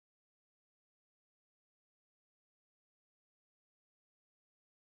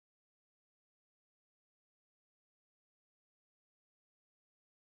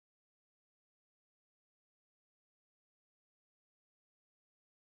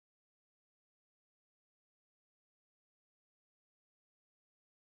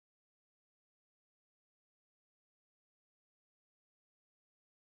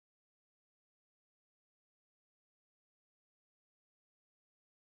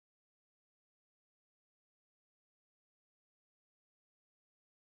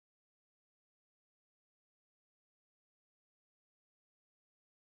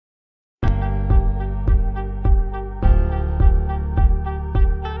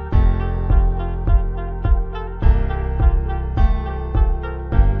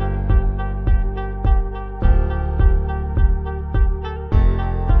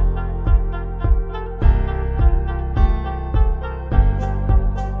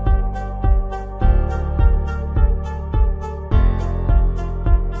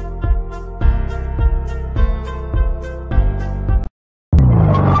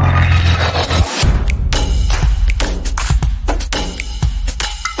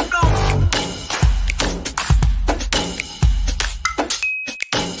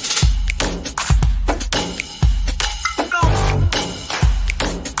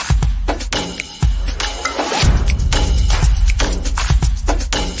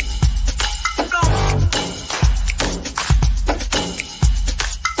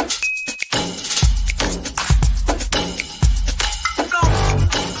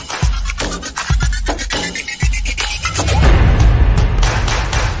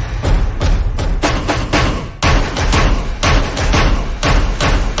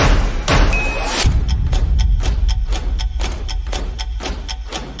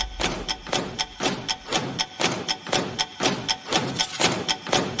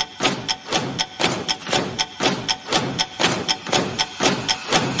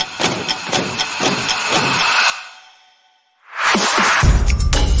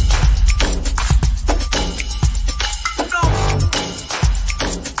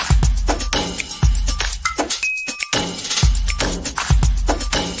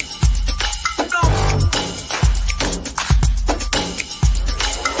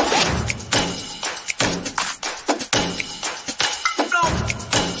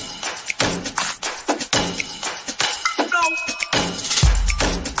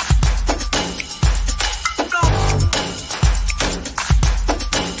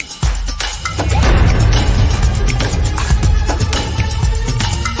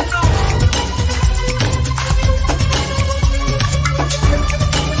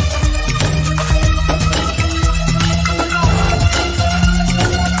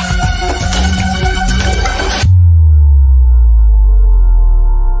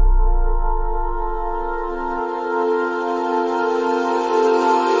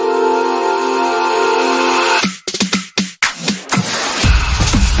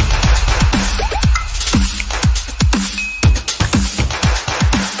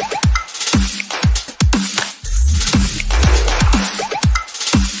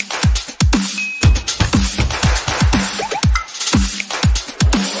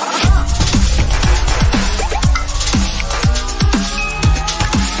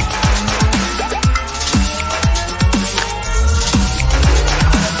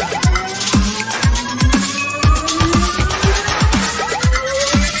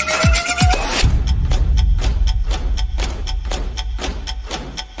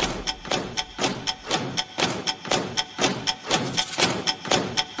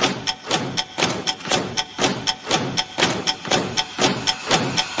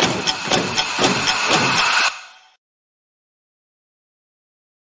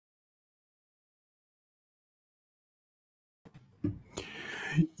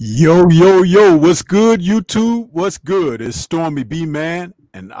Yo, yo, yo, what's good, YouTube? What's good? It's Stormy B Man,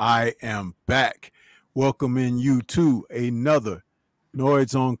 and I am back. Welcoming you to another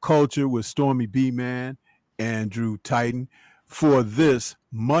Noids on Culture with Stormy B Man, Andrew Titan, for this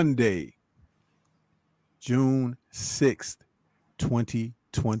Monday, June 6th,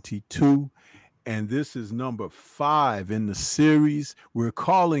 2022. And this is number 5 in the series. We're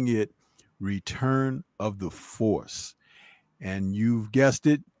calling it Return of the Force. And you've guessed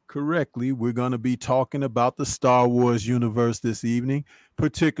it correctly. We're going to be talking about the Star Wars universe this evening,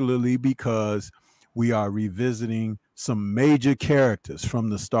 particularly because we are revisiting some major characters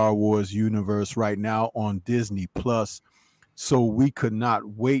from the Star Wars universe right now on Disney Plus. So we could not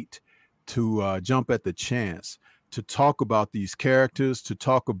wait to jump at the chance to talk about these characters, to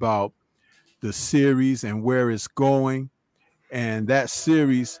talk about the series and where it's going. And that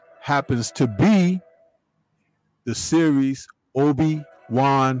series happens to be the series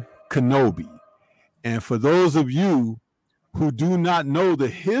Obi-Wan Kenobi. And for those of you who do not know the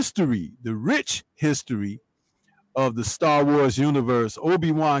history, the rich history of the Star Wars universe,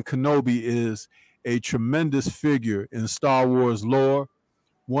 Obi-Wan Kenobi is a tremendous figure in Star Wars lore,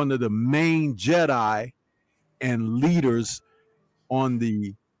 one of the main Jedi and leaders on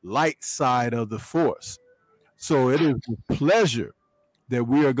the light side of the Force. So it is a pleasure that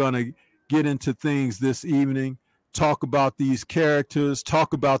we are going to get into things this evening, talk about these characters,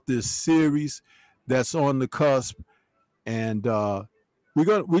 talk about this series that's on the cusp, and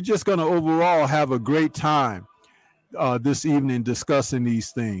we're just going to overall have a great time this evening discussing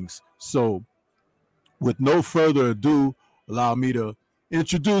these things. So, with no further ado, allow me to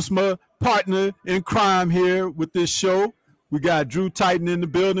introduce my partner in crime here with this show. We got Drew Titan in the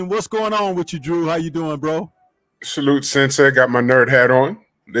building. What's going on with you, Drew? How you doing, bro? Salute, Sensei. Got my nerd hat on.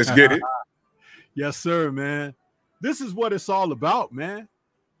 Let's get it. Yes, sir, man. This is what it's all about, man.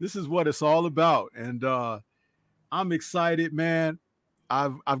 This is what it's all about. And I'm excited, man.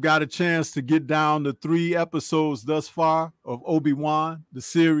 I've got a chance to get down to 3 episodes thus far of Obi-Wan, the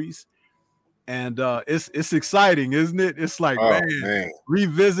series. And it's exciting, isn't it? It's like, man,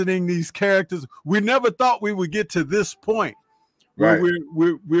 revisiting these characters. We never thought we would get to this point where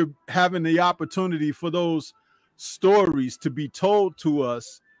we're having the opportunity for those stories to be told to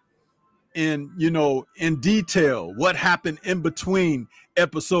us in detail, what happened in between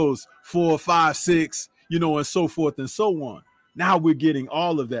episodes 4, 5, 6, and so forth and so on. Now we're getting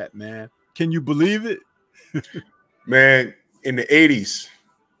all of that, man. Can you believe it? Man, in the 80s,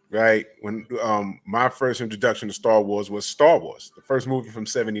 right, when my first introduction to Star Wars was Star Wars, the first movie from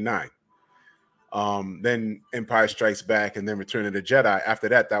 79. Then Empire Strikes Back, and then Return of the Jedi. After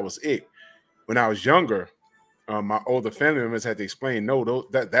that, that was it. When I was younger, my older family members had to explain, no,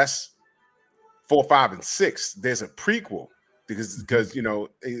 that's 4, 5, and 6. There's a prequel because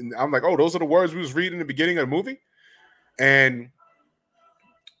I'm like, oh, those are the words we was reading in the beginning of the movie, and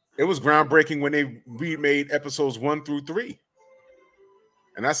it was groundbreaking when they remade episodes 1 through 3.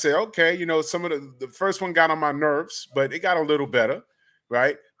 And I said, okay, some of the first one got on my nerves, but it got a little better,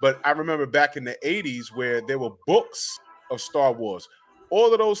 right? But I remember back in the 80s where there were books of Star Wars.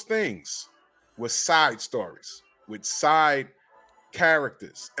 All of those things were side stories with side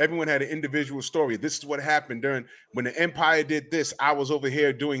characters. Everyone had an individual story. This is what happened when the Empire did this. I was over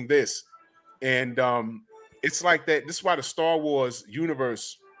here doing this. And it's like that. This is why the Star Wars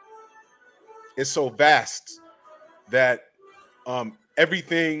universe is so vast that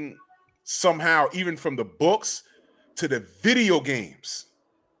everything somehow, even from the books to the video games,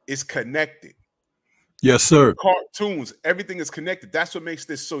 is connected. Yes, sir. Cartoons, everything is connected. That's what makes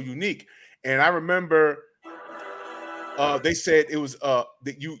this so unique. And I remember they said it was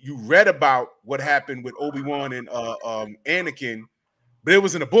that you read about what happened with Obi-Wan and Anakin, but it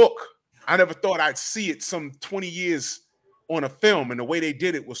was in a book. I never thought I'd see it some 20 years on a film, and the way they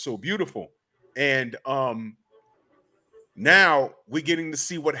did it was so beautiful. And now we're getting to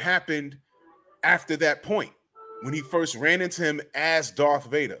see what happened after that point when he first ran into him as Darth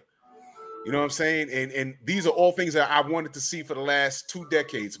Vader. You know what I'm saying? And these are all things that I wanted to see for the last 2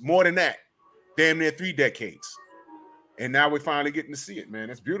 decades, more than that, damn near 3 decades. And now we're finally getting to see it,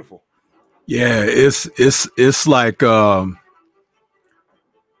 man. It's beautiful. Yeah, it's like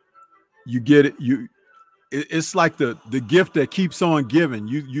you get it. It's like the gift that keeps on giving.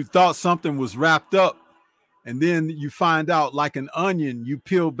 You thought something was wrapped up, and then you find out, like an onion, you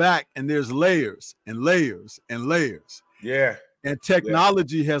peel back and there's layers and layers and layers. Yeah. And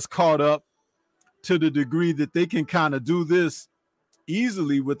technology has caught up to the degree that they can kind of do this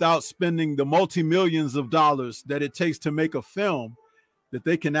easily without spending the multi-millions of dollars that it takes to make a film, that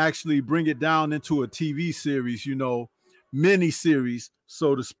they can actually bring it down into a TV series, mini series,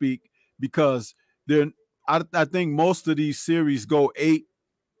 so to speak, because I think most of these series go 8,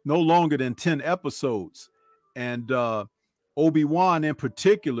 no longer than 10 episodes. And Obi-Wan in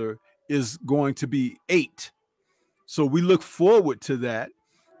particular is going to be 8. So we look forward to that.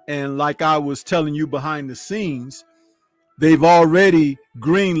 And like I was telling you behind the scenes, they've already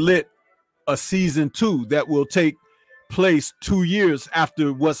greenlit a season 2 that will take place 2 years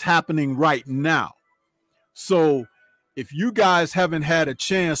after what's happening right now. So if you guys haven't had a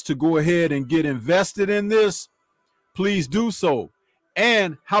chance to go ahead and get invested in this, please do so.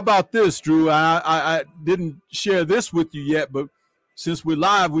 And how about this, Drew? I didn't share this with you yet, but since we're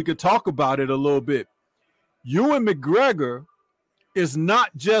live, we could talk about it a little bit. Ewan McGregor is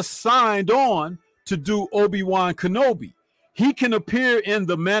not just signed on to do Obi-Wan Kenobi. He can appear in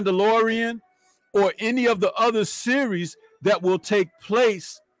The Mandalorian or any of the other series that will take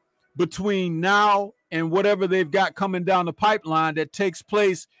place between now and whatever they've got coming down the pipeline that takes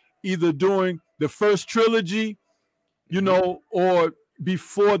place either during the first trilogy, you know, or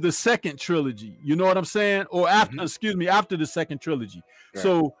before the second trilogy. You know what I'm saying? Or after, after the second trilogy. Right.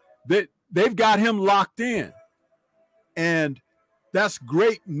 So they've got him locked in. And that's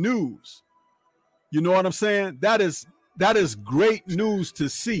great news. You know what I'm saying? That is great news to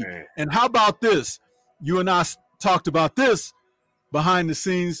see. Man. And how about this? You and I talked about this behind the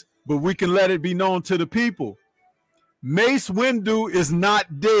scenes, but we can let it be known to the people. Mace Windu is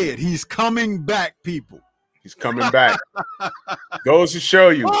not dead. He's coming back, people. He's coming back. Goes to show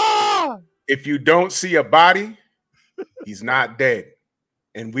you, if you don't see a body, he's not dead.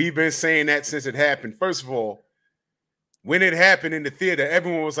 And we've been saying that since it happened. First of all, when it happened in the theater,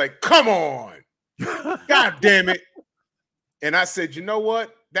 everyone was like, come on. God damn it. And I said, you know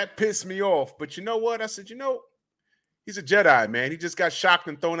what? That pissed me off. But you know what? I said, you know, he's a Jedi, man. He just got shocked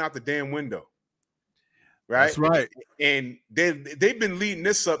and thrown out the damn window. Right? That's right. And they've been leading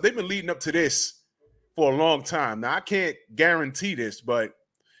this up. They've been leading up to this for a long time. Now, I can't guarantee this, but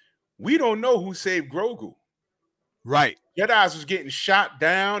we don't know who saved Grogu. Right. Jedis was getting shot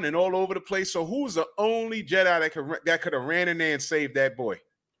down and all over the place. So who's the only Jedi that could have ran in there and saved that boy?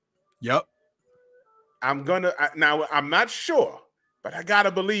 Yep. I'm not sure, but I gotta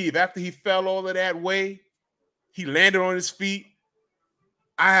believe after he fell all of that way, he landed on his feet.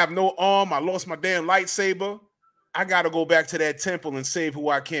 I have no arm. I lost my damn lightsaber. I gotta go back to that temple and save who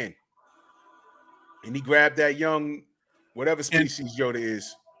I can. And he grabbed that young, whatever species Yoda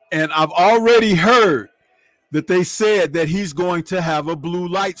is. And I've already heard that they said that he's going to have a blue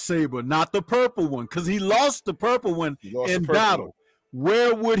lightsaber, not the purple one, because he lost the purple one in battle.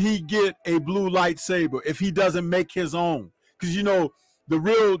 Where would he get a blue lightsaber if he doesn't make his own? Because, you know, the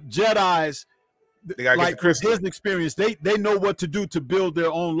real Jedis, like with his experience, they know what to do to build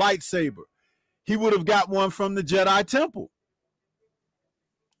their own lightsaber. He would have got one from the Jedi Temple.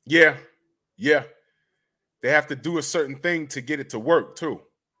 Yeah. Yeah. They have to do a certain thing to get it to work, too.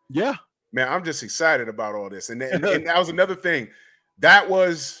 Yeah. Man, I'm just excited about all this. And that was another thing. That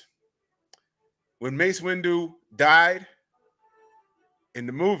was when Mace Windu died in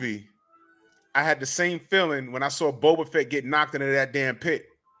the movie. I had the same feeling when I saw Boba Fett get knocked into that damn pit.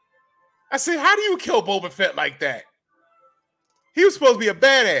 I said, how do you kill Boba Fett like that? He was supposed to be a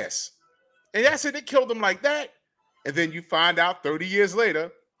badass. And I said, they killed him like that. And then you find out 30 years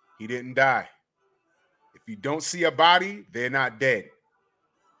later, he didn't die. If you don't see a body, they're not dead.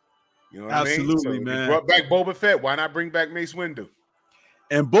 You know what I mean? Absolutely, man. Brought back Boba Fett. Why not bring back Mace Windu?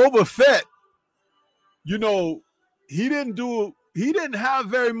 And Boba Fett, you know, he didn't have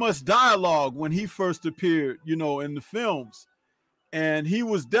very much dialogue when he first appeared, you know, in the films. And he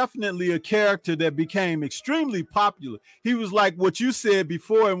was definitely a character that became extremely popular. He was like what you said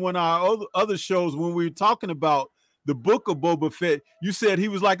before in one of our other shows when we were talking about the book of Boba Fett. You said he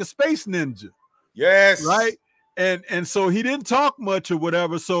was like a space ninja. Yes. Right? And so he didn't talk much or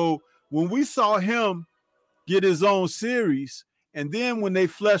whatever. So when we saw him get his own series, and then when they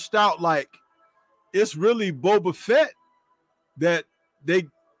fleshed out like it's really Boba Fett that they,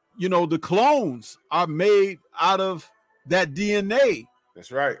 you know, the clones are made out of that DNA.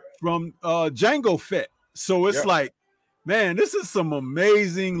 That's right. From Jango Fett. So it's like, man, this is some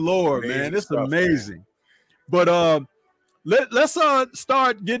amazing lore, man. It's amazing. Man. But let's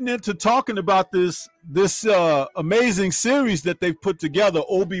start getting into talking about this amazing series that they've put together,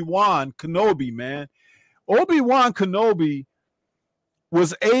 Obi-Wan Kenobi, man. Obi-Wan Kenobi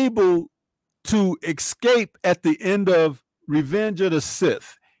was able to escape at the end of Revenge of the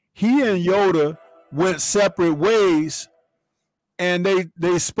Sith. He and Yoda went separate ways, and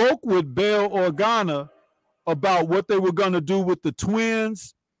they spoke with Bail Organa about what they were going to do with the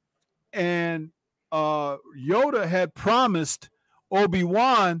twins, and Yoda had promised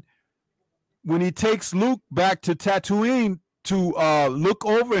Obi-Wan, when he takes Luke back to Tatooine to look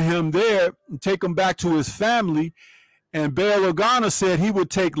over him there and take him back to his family, and Bail Organa said he would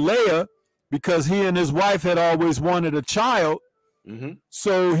take Leia because he and his wife had always wanted a child,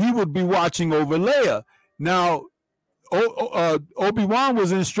 so he would be watching over Leia. Now, Obi-Wan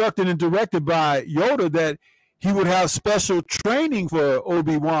was instructed and directed by Yoda that he would have special training for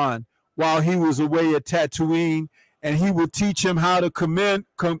Obi-Wan while he was away at Tatooine, and he would teach him how to commune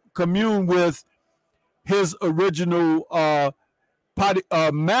with his original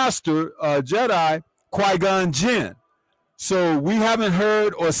master Jedi, Qui-Gon Jinn. So we haven't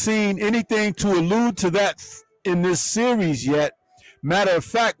heard or seen anything to allude to that in this series yet. Matter of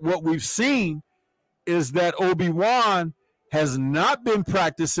fact, what we've seen is that Obi-Wan has not been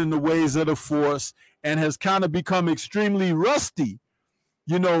practicing the ways of the Force and has kind of become extremely rusty,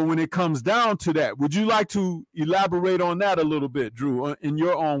 you know, when it comes down to that. Would you like to elaborate on that a little bit, Drew, in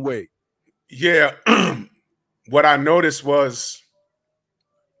your own way? Yeah. What I noticed was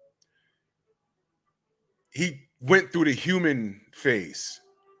he went through the human phase.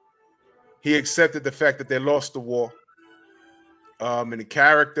 He accepted the fact that they lost the war. And the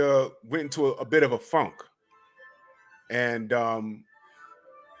character went into a bit of a funk. And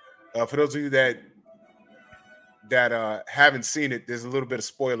for those of you that haven't seen it, there's a little bit of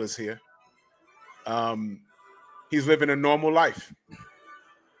spoilers here. He's living a normal life.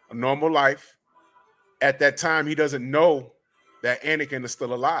 A normal life. At that time, he doesn't know that Anakin is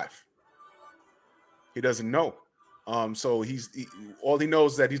still alive. He doesn't know. So all he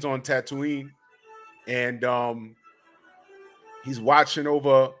knows is that he's on Tatooine, and he's watching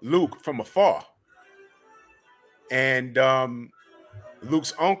over Luke from afar. And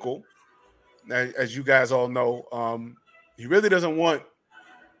Luke's uncle, as you guys all know, he really doesn't want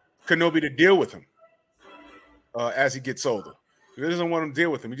Kenobi to deal with him as he gets older. He doesn't want him to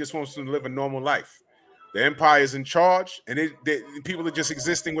deal with him. He just wants him to live a normal life. The Empire is in charge, and people are just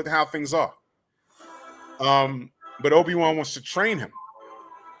existing with how things are. But Obi-Wan wants to train him,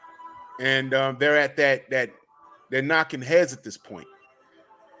 and they're at that they're knocking heads at this point.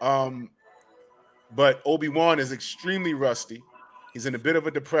 But Obi-Wan is extremely rusty. He's in a bit of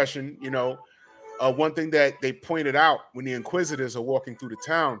a depression. You know, one thing that they pointed out when the Inquisitors are walking through the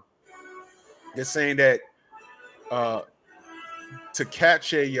town, they're saying that to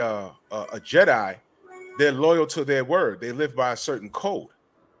catch a Jedi, they're loyal to their word. They live by a certain code.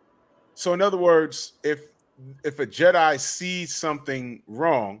 So in other words, if a Jedi sees something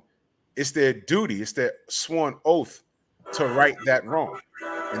wrong, it's their duty, it's their sworn oath to right that wrong.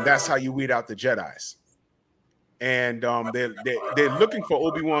 And that's how you weed out the Jedis. And they're looking for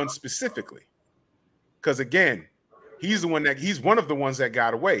Obi-Wan specifically. Because again, he's one of the ones that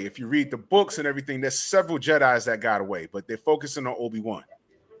got away. If you read the books and everything, there's several Jedis that got away, but they're focusing on Obi-Wan.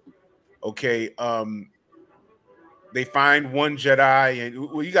 Okay. They find one Jedi, and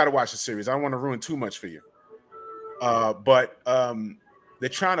well, you got to watch the series. I don't want to ruin too much for you. But they're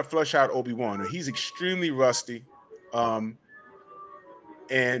trying to flush out Obi-Wan. He's extremely rusty. And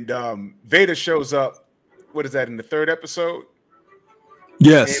Vader shows up. What is that, in the 3rd episode?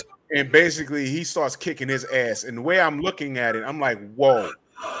 Yes. And basically he starts kicking his ass. And the way I'm looking at it, I'm like, whoa.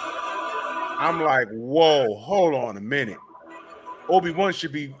 Hold on a minute. Obi-Wan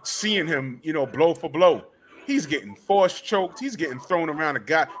should be seeing him, you know, blow for blow. He's getting force choked. He's getting thrown around,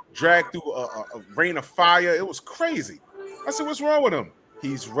 dragged through a rain of fire. It was crazy. I said, what's wrong with him?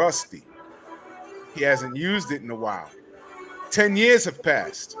 He's rusty. He hasn't used it in a while. 10 years have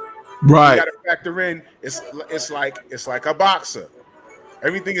passed. Right. You got to factor in, it's like a boxer.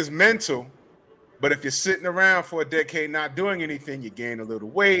 Everything is mental, but if you're sitting around for a decade not doing anything, you gain a little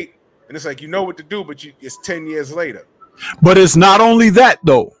weight, and it's like you know what to do, but it's 10 years later. But it's not only that,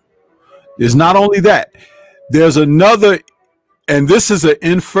 though. It's not only that. There's another, and this is an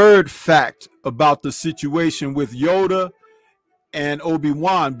inferred fact about the situation with Yoda and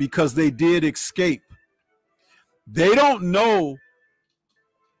Obi-Wan, because they did escape. They don't know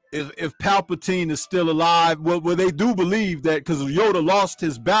if Palpatine is still alive. Well, they do believe that because Yoda lost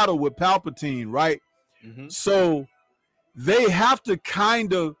his battle with Palpatine, right? Mm-hmm. So they have to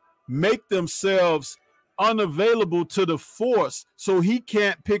kind of make themselves unavailable to the Force so he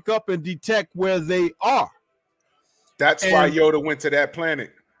can't pick up and detect where they are. That's why Yoda went to that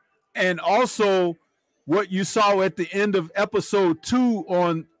planet. And also what you saw at the end of episode 2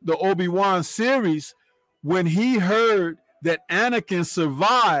 on the Obi-Wan series, when he heard that Anakin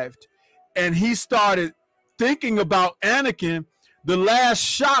survived and he started thinking about Anakin, the last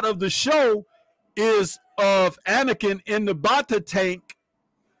shot of the show is of Anakin in the Bata tank,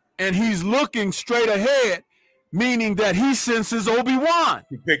 and he's looking straight ahead. meaning that he senses Obi-Wan.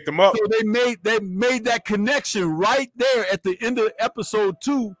 He picked him up. So they made that connection right there at the end of episode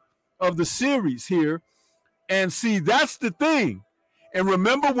 2 of the series here. And see, that's the thing. And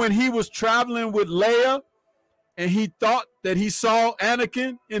remember when he was traveling with Leia and he thought that he saw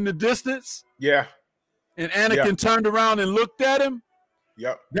Anakin in the distance? Yeah. And Anakin turned around and looked at him?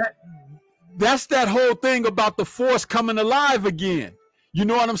 Yep. That's that whole thing about the Force coming alive again. You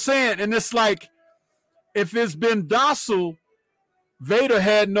know what I'm saying? And it's like, if it's been docile, Vader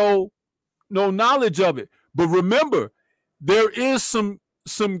had no knowledge of it. But remember, there is some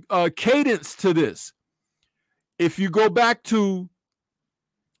cadence to this. If you go back to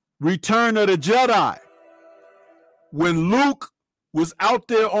Return of the Jedi, when Luke was out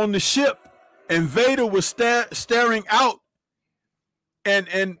there on the ship and Vader was staring out,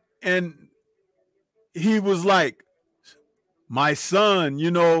 and he was like, my son, you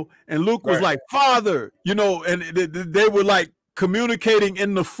know, and Luke was like, father, you know, and they were like communicating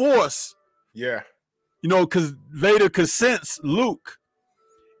in the Force. Yeah. You know, because Vader could sense Luke.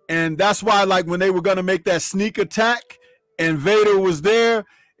 And that's why, like, when they were going to make that sneak attack and Vader was there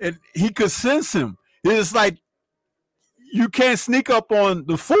and he could sense him, it's like you can't sneak up on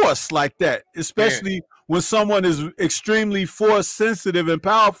the Force like that, especially when someone is extremely Force sensitive and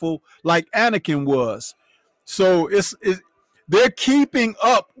powerful like Anakin was. So they're keeping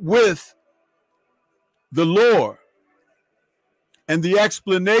up with the lore and the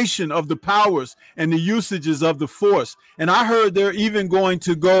explanation of the powers and the usages of the Force. And I heard they're even going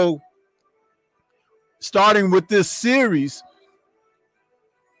to go, starting with this series,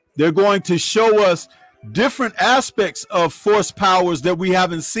 they're going to show us different aspects of Force powers that we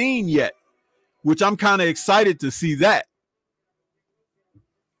haven't seen yet, which I'm kind of excited to see that.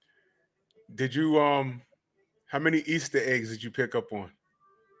 Did you, how many Easter eggs did you pick up on?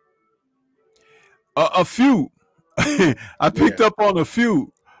 A few. I picked up on a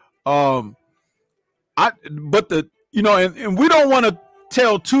few. And we don't want to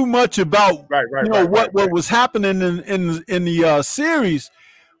tell too much about what was happening in the series,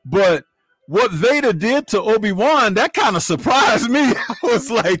 but what Vader did to Obi-Wan, that kind of surprised me. I was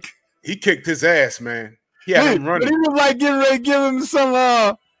like, he kicked his ass, man. He had him running. He was like getting ready to give him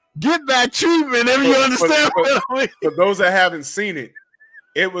some get back treatment, if you understand what I mean. For those that haven't seen it,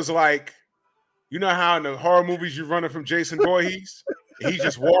 it was like, you know how in the horror movies you're running from Jason Voorhees, and he's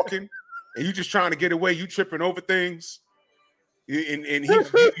just walking, and you just trying to get away, you tripping over things, and you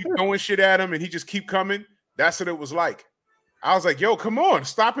throwing shit at him, and he just keep coming. That's what it was like. I was like, yo, come on,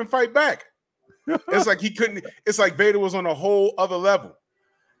 stop and fight back. It's like he couldn't. It's like Vader was on a whole other level.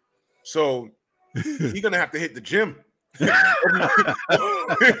 So he's gonna have to hit the gym.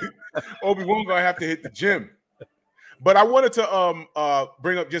 Obi-Wan gonna have to hit the gym. But I wanted to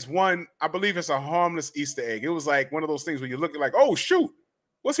bring up just one. I believe it's a harmless Easter egg. It was like one of those things where you look like, oh shoot,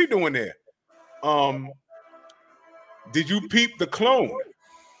 what's he doing there? Did you peep the clone?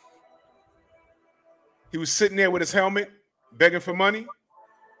 He was sitting there with his helmet, begging for money.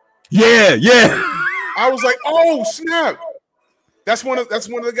 Yeah. I was like, oh snap! That's one of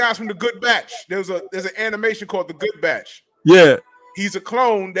the guys from the Good Batch. There's an animation called The Good Batch. Yeah. He's a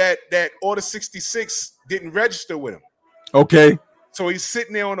clone that Order 66 didn't register with him. Okay. So he's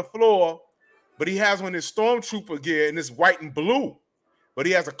sitting there on the floor, but he has on his stormtrooper gear and it's white and blue. But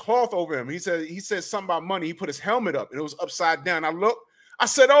he has a cloth over him. He said something about money. He put his helmet up and it was upside down. I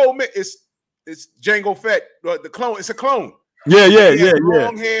said, oh man, it's Jango Fett, the clone. It's a clone. Yeah.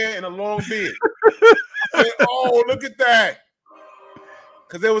 Long hair and a long beard. I said, oh, look at that.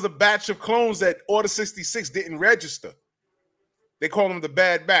 Because there was a batch of clones that Order 66 didn't register. They call them the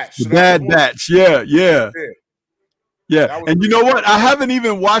Bad Batch. The Bad Batch, yeah. And you know what? I haven't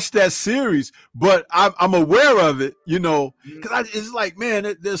even watched that series, but I'm aware of it, you know, because it's like,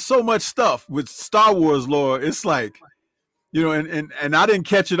 man, there's so much stuff with Star Wars lore. It's like, you know, and I didn't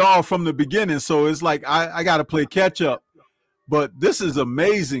catch it all from the beginning, so it's like I got to play catch up. But this is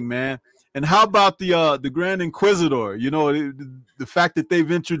amazing, man. And how about the Grand Inquisitor? You know, the fact that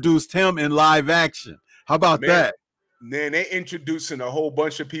they've introduced him in live action. How about that? Man, they're introducing a whole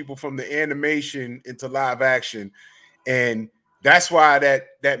bunch of people from the animation into live action. And that's why that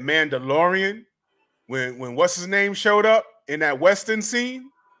Mandalorian, when what's his name showed up in that Western scene,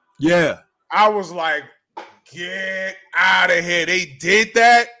 yeah, I was like, get out of here. They did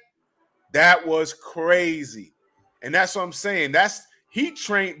that. That was crazy. And that's what I'm saying. He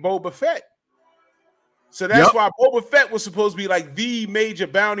trained Boba Fett. So that's why Boba Fett was supposed to be like the major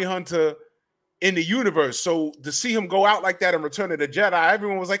bounty hunter in the universe. So to see him go out like that in Return of the Jedi,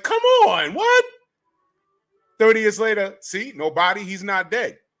 everyone was like, come on, what? 30 years later, see, nobody, he's not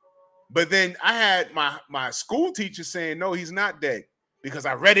dead. But then I had my school teacher saying, no, he's not dead, because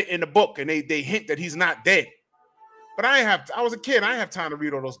I read it in the book and they hint that he's not dead. But I was a kid. I didn't have time to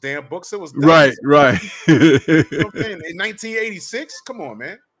read all those damn books. It was dumb. Right. You know what I'm saying? In 1986, come on,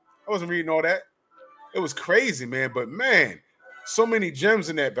 man. I wasn't reading all that. It was crazy, man. But man, so many gems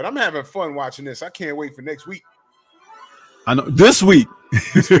in that. But I'm having fun watching this. I can't wait for next week. I know this week.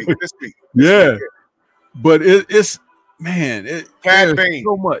 This week. Yeah. But it's man, Cad Bane.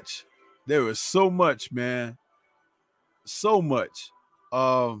 So much. There was so much, man. So much.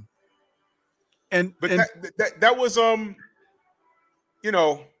 But that was you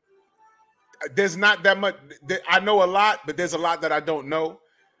know, there's not that much. I know a lot, but there's a lot that I don't know.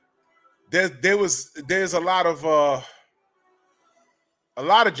 There's a lot of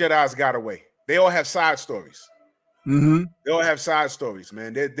Jedis got away. They all have side stories. Mm-hmm. They all have side stories,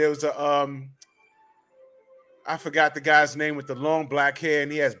 man. There was a I forgot the guy's name with the long black hair,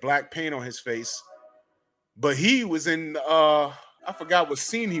 and he has black paint on his face. But he was in I forgot what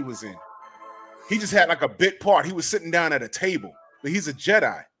scene he was in. He just had like a bit part. He was sitting down at a table, but he's a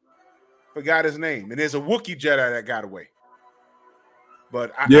Jedi. Forgot his name. And there's a Wookiee Jedi that got away.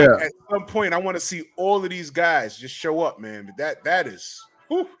 But at some point, I want to see all of these guys just show up, man. But that is,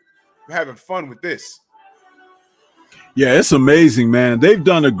 whew, I'm having fun with this. Yeah, it's amazing, man. They've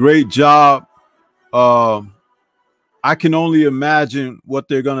done a great job. I can only imagine what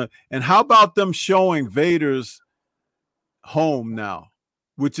they're gonna. And how about them showing Vader's home now,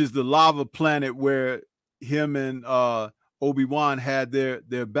 which is the lava planet where him and Obi-Wan had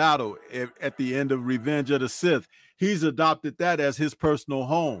their battle at the end of Revenge of the Sith. He's adopted that as his personal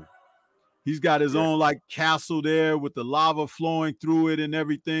home. He's got his own like castle there with the lava flowing through it and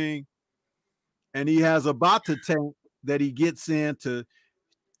everything. And he has a Bata tank that he gets in to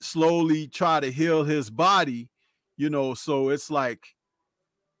slowly try to heal his body, you know. So it's like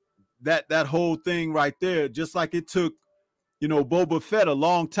that whole thing right there, just like it took, you know, Boba Fett a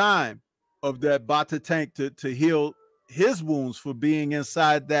long time of that Bata tank to heal his wounds for being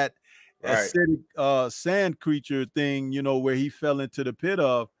inside that acidic sand creature thing, you know, where he fell into the pit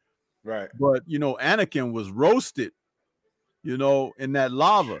of. Right. But, you know, Anakin was roasted, you know, in that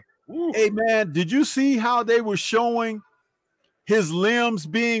lava. Ooh. Hey, man, did you see how they were showing his limbs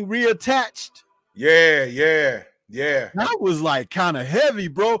being reattached? Yeah. That was like kind of heavy,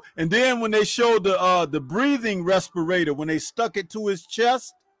 bro. And then when they showed the breathing respirator, when they stuck it to his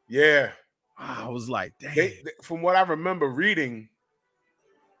chest. Yeah. I was like, dang. From what I remember reading,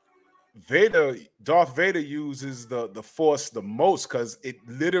 Darth Vader uses the Force the most because it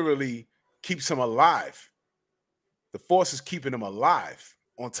literally keeps him alive. The Force is keeping him alive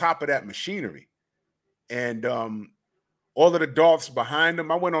on top of that machinery. And all of the Darths behind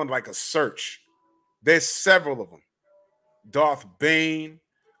him, I went on like a search. There's several of them. Darth Bane.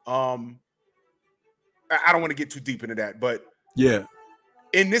 I don't want to get too deep into that, but yeah,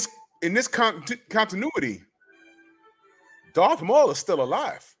 in this continuity, Darth Maul is still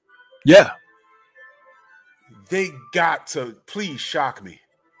alive. Yeah. They got to please shock me.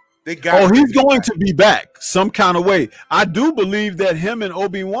 They got. Oh, he's going to be back some kind of way. I do believe that him and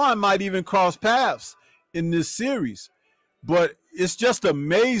Obi-Wan might even cross paths in this series, but it's just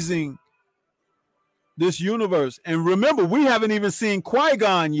amazing, this universe. And remember, we haven't even seen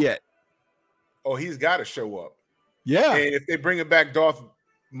Qui-Gon yet. Oh, he's got to show up. Yeah. And if they bring it back Darth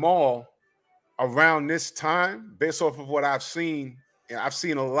Maul around this time, based off of what I've seen, and I've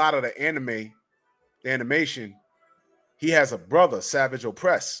seen a lot of the animation, he has a brother, Savage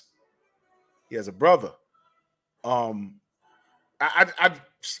Opress. He has a brother. I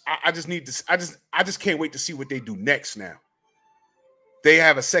just need to. I just can't wait to see what they do next. Now they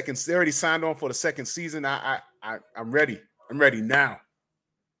have a second. They already signed on for the second season. I'm ready. I'm ready now.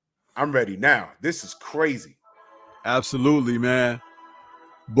 I'm ready now. This is crazy. Absolutely, man.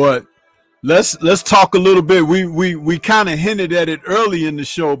 But let's talk a little bit. We kind of hinted at it early in the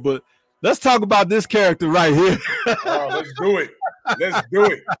show, but let's talk about this character right here. Oh, let's do it. Let's do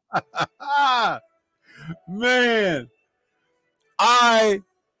it. Man, I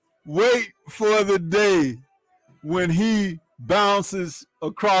wait for the day when he bounces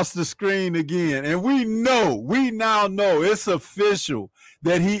across the screen again. And we now know it's official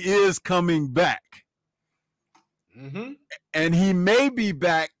that he is coming back. Mm-hmm. And he may be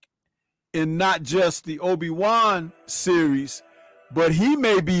back in not just the Obi-Wan series, but he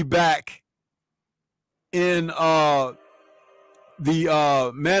may be back in the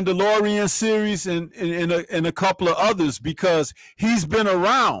Mandalorian series and in a couple of others, because he's been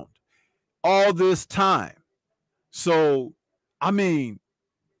around all this time. So, I mean,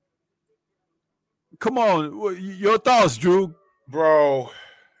 come on, your thoughts, Drew? Bro,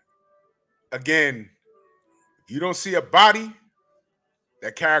 again, if you don't see a body,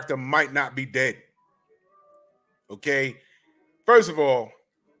 that character might not be dead. Okay? First of all,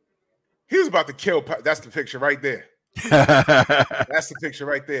 he was about to kill. That's the picture right there. That's the picture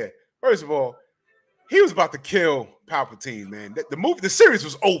right there. First of all, he was about to kill Palpatine, man. The series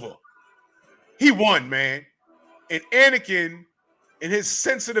was over. He won, man. And Anakin and his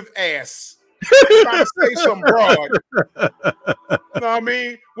sensitive ass trying to say some broad. You know what I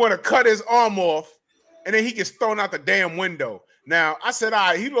mean? Want to cut his arm off, and then he gets thrown out the damn window. Now, I said, all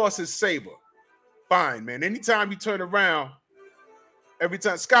right, he lost his saber. Fine, man. Anytime you turn around, every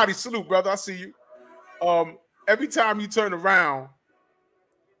time, Scotty, salute, brother. I see you. Every time you turn around,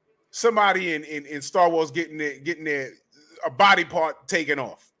 somebody in Star Wars getting their a body part taken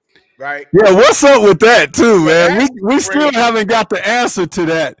off. Right? Yeah, what's up with that too, man? We still haven't got the answer to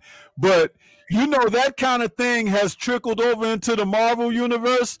that. But you know, that kind of thing has trickled over into the Marvel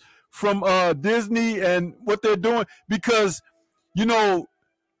universe from Disney and what they're doing, because you know,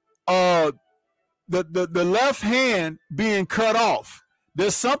 the left hand being cut off.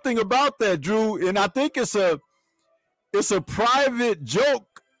 There's something about that, Drew, and I think it's a private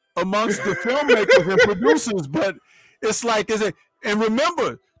joke amongst the filmmakers and producers, but it's like, and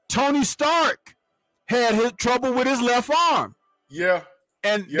remember, Tony Stark had his trouble with his left arm. Yeah.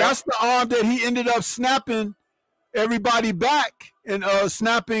 And that's the arm that he ended up snapping everybody back and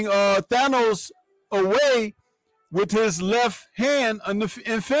snapping Thanos away with his left hand on the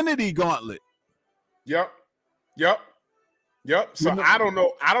Infinity Gauntlet. Yep. So I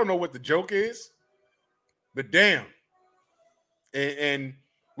don't know what the joke is, but damn. And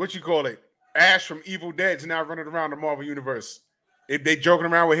what you call it? Ash from Evil Dead's now running around the Marvel Universe. They joking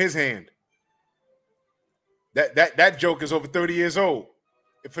around with his hand. That joke is over 30 years old.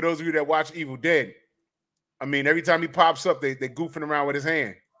 And for those of you that watch Evil Dead, I mean, every time he pops up, they goofing around with his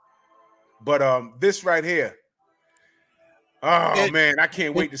hand. But this right here, man, I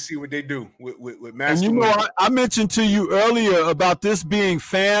can't wait to see what they do with Master. And you know, I mentioned to you earlier about this being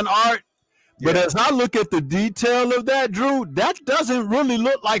fan art, but as I look at the detail of that, Drew, that doesn't really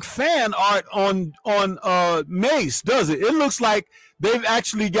look like fan art on Mace, does it? It looks like they've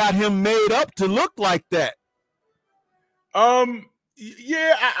actually got him made up to look like that.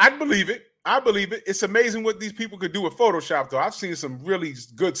 Yeah, I believe it. I believe it. It's amazing what these people could do with Photoshop, though. I've seen some really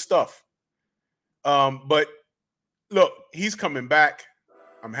good stuff. But look, he's coming back.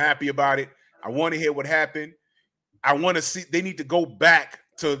 I'm happy about it. I want to hear what happened. I want to see. They need to go back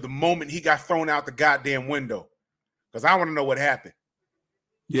to the moment he got thrown out the goddamn window, because I want to know what happened.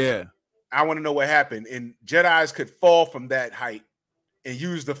 Yeah, I want to know what happened. And Jedis could fall from that height and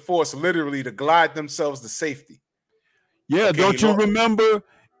use the Force literally to glide themselves to safety. Yeah, okay, don't you remember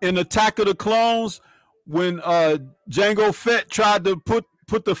in Attack of the Clones when Jango Fett tried to put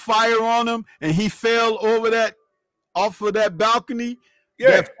the fire on him and he fell off of that balcony,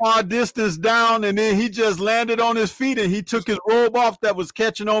 that far distance down, and then he just landed on his feet and he took his robe off that was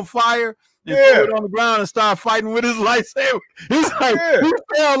catching on fire and threw it on the ground and started fighting with his lightsaber. He's like, he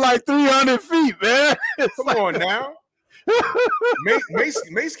fell like 300 feet, man. Come on now.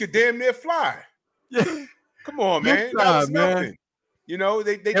 Mace could damn near fly. Yeah. Come on, man. That's nothing. You know,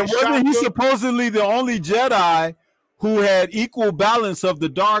 they and wasn't he supposedly the only Jedi who had equal balance of the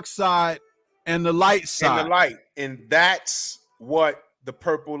dark side and the light side? And the light. And that's what the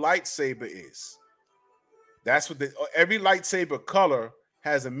purple lightsaber is. That's what every lightsaber color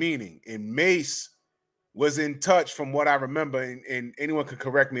has a meaning. And Mace was in touch, from what I remember, and anyone can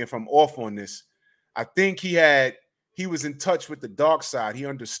correct me if I'm off on this. I think he was in touch with the dark side. He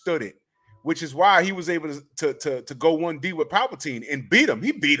understood it, which is why he was able to go 1D with Palpatine and beat him.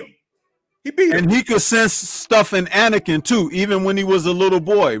 He beat him. And he could sense stuff in Anakin too, even when he was a little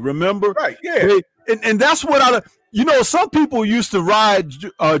boy. Remember? Right. Yeah. And that's what some people used to ride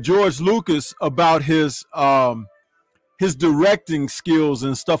George Lucas about his directing skills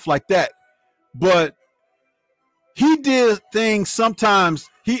and stuff like that. But he did things sometimes.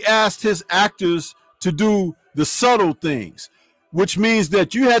 He asked his actors to do the subtle things, which means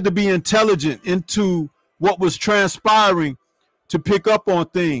that you had to be intelligent into what was transpiring to pick up on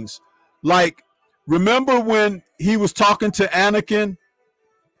things. Like, remember when he was talking to Anakin,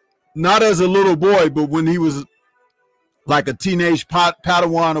 not as a little boy, but when he was like a teenage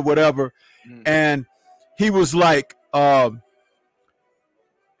Padawan or whatever, and he was like, when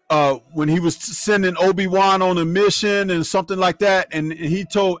he was sending Obi-Wan on a mission and something like that, and he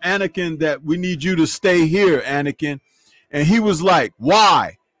told Anakin that we need you to stay here, Anakin. And he was like,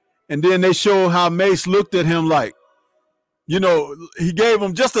 why? And then they show how Mace looked at him like, you know, he gave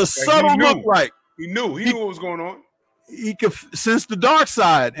him just a subtle look like. He knew what was going on. He could sense the dark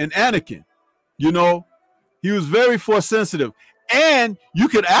side in Anakin. You know, he was very force sensitive. And you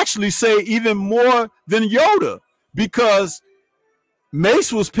could actually say even more than Yoda, because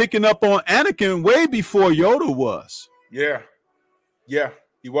Mace was picking up on Anakin way before Yoda was. Yeah,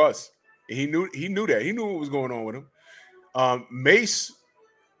 he was. He knew that. He knew what was going on with him. Mace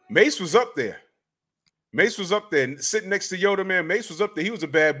was up there. Mace was up there, sitting next to Yoda, man. Mace was up there. He was a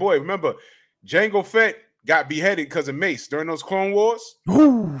bad boy. Remember, Jango Fett got beheaded because of Mace during those Clone Wars.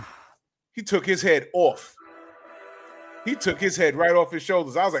 Ooh. He took his head off. He took his head right off his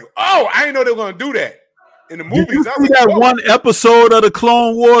shoulders. I was like, oh, I didn't know they were going to do that in the movies. Did you see like, that one episode of the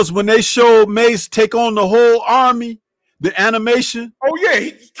Clone Wars when they showed Mace take on the whole army? The animation? Oh, yeah.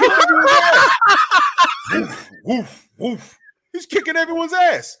 He kicked everyone's ass. Woof, woof, woof. He's kicking everyone's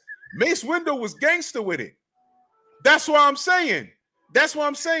ass. Mace Windu was gangster with it. That's what I'm saying.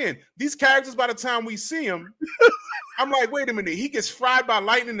 These characters, by the time we see them, I'm like, wait a minute. He gets fried by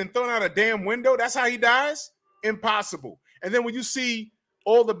lightning and thrown out a damn window? That's how he dies? Impossible. And then when you see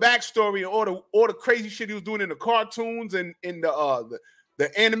all the backstory and all the crazy shit he was doing in the cartoons and in the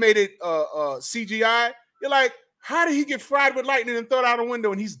animated CGI, you're like, how did he get fried with lightning and thrown out a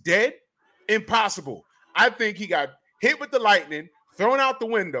window and he's dead? Impossible. I think he got hit with the lightning, thrown out the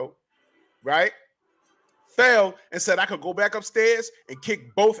window, right? Fell and said, I could go back upstairs and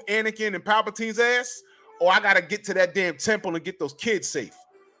kick both Anakin and Palpatine's ass, or I got to get to that damn temple and get those kids safe.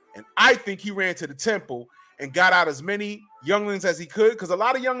 And I think he ran to the temple and got out as many younglings as he could, because a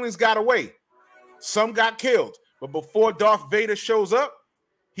lot of younglings got away. Some got killed. But before Darth Vader shows up,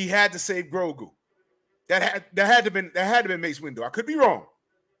 he had to save Grogu. That had to been Mace Windu. I could be wrong.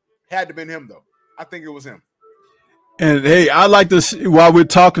 Had to have been him, though. I think it was him. And hey, I like to see, while we're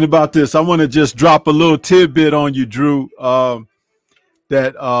talking about this, I want to just drop a little tidbit on you, Drew. That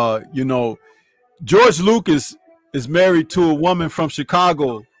you know, George Lucas is married to a woman from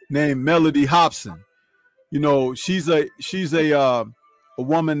Chicago named Melody Hobson. You know, she's a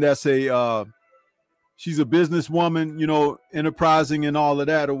woman that's she's a businesswoman, you know, enterprising and all of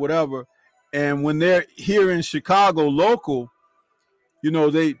that or whatever. And when they're here in Chicago local, you know,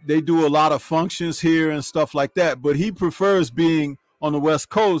 they do a lot of functions here and stuff like that. But he prefers being on the West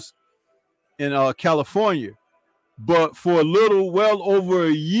Coast in California. But for a little, well over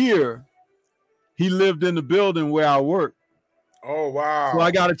a year, he lived in the building where I work. Oh, wow. So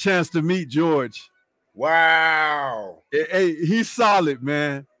I got a chance to meet George. Wow. Hey, he's solid,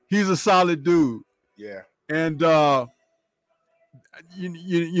 man. He's a solid dude. Yeah. And,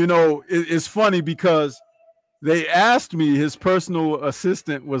 you know, it's funny because they asked me, his personal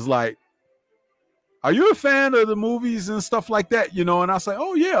assistant was like, are you a fan of the movies and stuff like that? You know, and I say,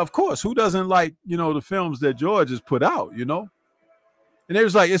 oh, yeah, of course. Who doesn't like, you know, the films that George has put out, you know? And they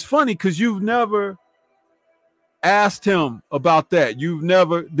was like, it's funny because you've never asked him about that. You've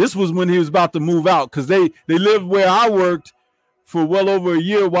never, this was when he was about to move out, because they lived where I worked for well over a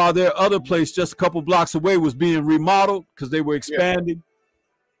year while their other place just a couple blocks away was being remodeled because they were expanding.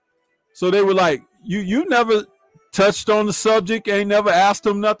 Yeah. So they were like, you never touched on the subject, ain't never asked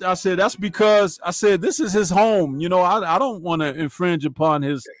him nothing. I said, that's because, I said, this is his home. You know, I don't want to infringe upon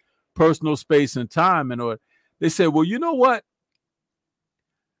his personal space and time. And they said, well, you know what?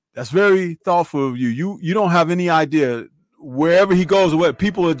 That's very thoughtful of you. You don't have any idea. Wherever he goes, where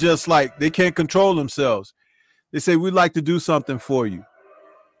people are just like, they can't control themselves. They say, we'd like to do something for you.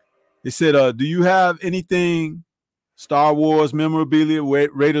 They said, do you have anything, Star Wars memorabilia,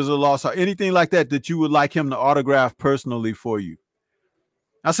 Raiders of the Lost Ark, anything like that you would like him to autograph personally for you?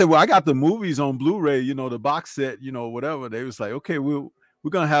 I said, well, I got the movies on Blu-ray, you know, the box set, you know, whatever. They was like, okay, we're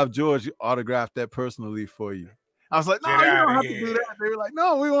going to have George autograph that personally for you. I was like, no, you don't have to do that. They were like,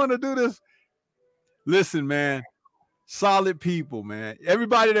 no, we want to do this. Listen, man, solid people, man.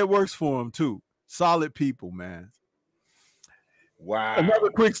 Everybody that works for him, too. Solid people, man. Wow. Another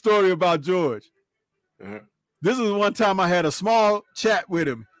quick story about George. This is one time I had a small chat with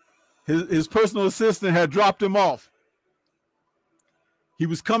him. His personal assistant had dropped him off. He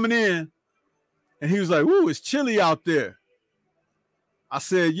was coming in, and he was like, ooh, it's chilly out there. I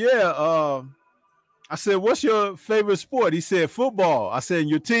said, yeah, I said, what's your favorite sport? He said, football. I said,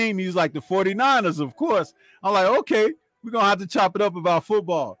 your team? He's like, the 49ers, of course. I'm like, okay, we're going to have to chop it up about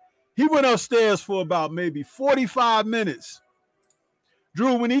football. He went upstairs for about maybe 45 minutes.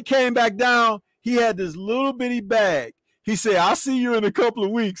 Drew, when he came back down, he had this little bitty bag. He said, I'll see you in a couple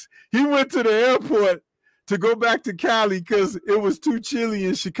of weeks. He went to the airport to go back to Cali because it was too chilly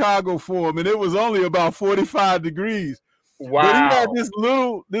in Chicago for him, and it was only about 45 degrees. Wow. But he had this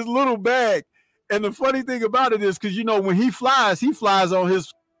little bag. And the funny thing about it is, because, you know, when he flies on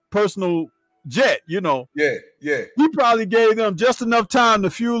his personal jet, you know. Yeah, yeah. He probably gave them just enough time to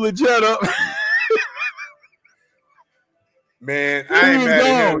fuel the jet up Man, He I ain't was mad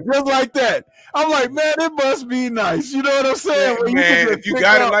at gone, him. just like that. I'm like, man, it must be nice. You know what I'm saying? When you Man, can just if you pick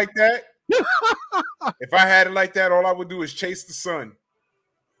got it up. like that, if I had it like that, all I would do is chase the sun.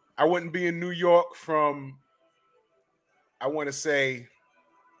 I wouldn't be in New York from, I want to say,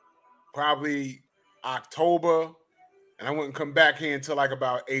 probably October, and I wouldn't come back here until like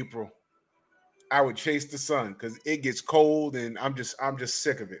about April. I would chase the sun because it gets cold, and I'm just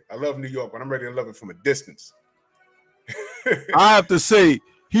sick of it. I love New York, but I'm ready to love it from a distance. I have to say,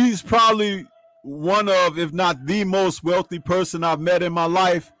 he's probably one of, if not the most wealthy person I've met in my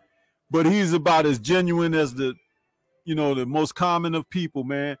life, but he's about as genuine as the most common of people,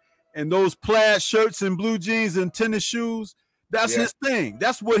 man. And those plaid shirts and blue jeans and tennis shoes, that's Yeah. his thing.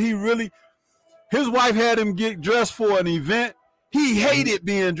 That's what he really, his wife had him get dressed for an event. He hated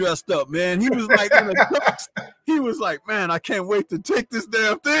being dressed up, man. He was like in a tux. He was like, man, I can't wait to take this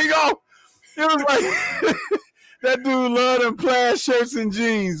damn thing off. It was like, that dude loved them plaid shirts and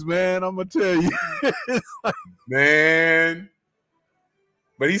jeans, man. I'm going to tell you. Man.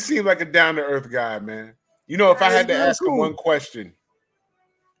 But he seemed like a down-to-earth guy, man. You know, if I had to ask him one question, you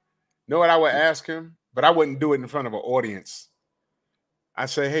know what I would ask him? But I wouldn't do it in front of an audience. I'd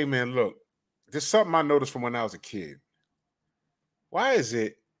say, hey, man, look, there's something I noticed from when I was a kid. Why is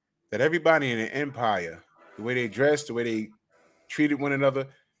it that everybody in the empire, the way they dressed, the way they treated one another,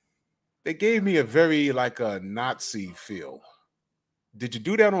 they gave me a very like a Nazi feel. Did you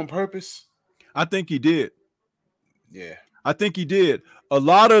do that on purpose? I think he did. Yeah. I think he did. A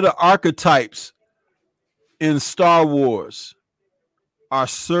lot of the archetypes in Star Wars are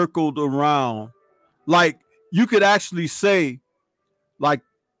circled around. Like, you could actually say, like,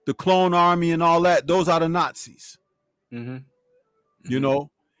 the clone army and all that, those are the Nazis. Mm-hmm. You know?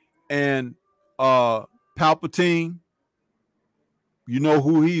 And Palpatine, you know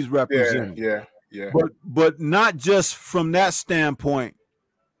who he's representing. Yeah. But not just from that standpoint,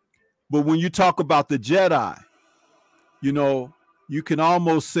 but when you talk about the Jedi, you can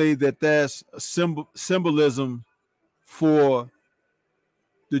almost say that there's a symbolism for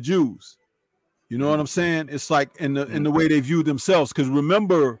the Jews. You know what I'm saying? It's like in the way they view themselves. Because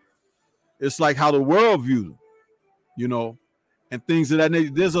remember, it's like how the world viewed them, and things of that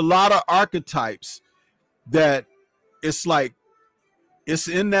nature. There's a lot of archetypes that it's like it's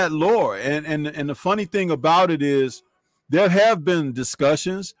in that lore. And the funny thing about it is there have been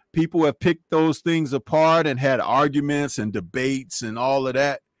discussions. People have picked those things apart and had arguments and debates and all of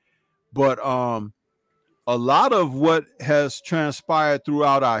that. But a lot of what has transpired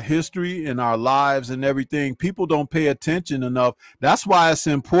throughout our history and our lives and everything, people don't pay attention enough. That's why it's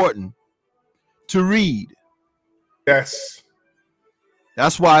important to read. Yes.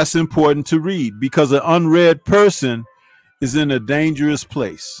 That's why it's important to read, because an unread person is in a dangerous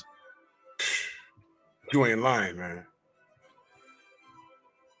place. You ain't lying, man.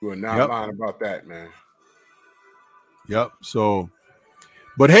 You are not lying about that, man. Yep. So,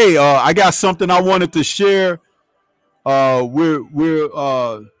 but hey, I got something I wanted to share.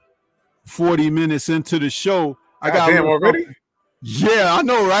 We're 40 minutes into the show. I got damn already. Yeah, I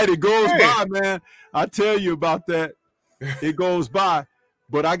know, right? It goes by, man. I tell you about that. It goes by.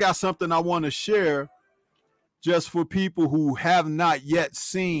 But I got something I want to share just for people who have not yet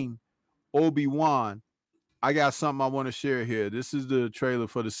seen Obi-Wan. I got something I want to share here. This is the trailer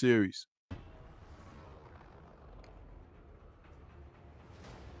for the series.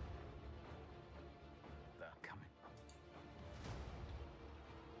 They're coming.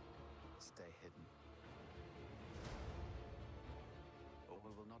 Stay hidden, or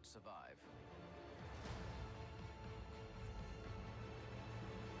we will not survive.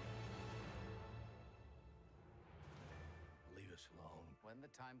 Leave us alone. When the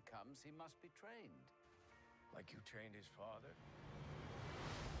time comes, he must be trained. Like you trained his father?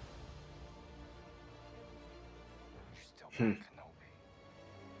 You still want Kenobi.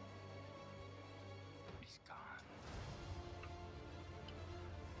 He's gone.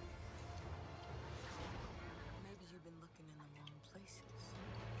 Maybe you've been looking in the wrong places.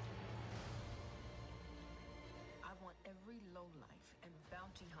 I want every lowlife and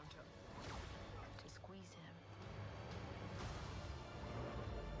bounty hunter to squeeze him.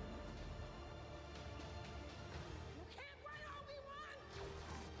 You can't run, Obi-Wan!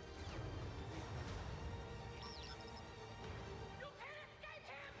 You can't escape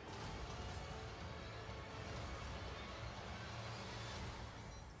him!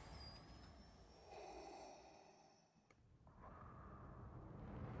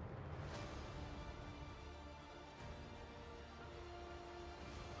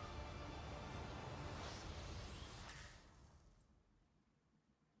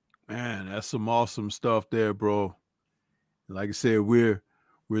 Man, that's some awesome stuff there, bro. Like I said, we're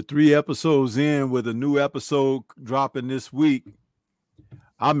 3 episodes in with a new episode dropping this week.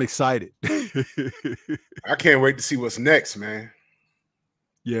 I'm excited. I can't wait to see what's next, man.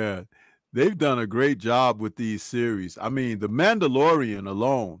 Yeah, they've done a great job with these series. I mean, The Mandalorian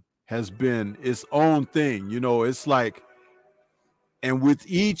alone has been its own thing. You know, it's like, and with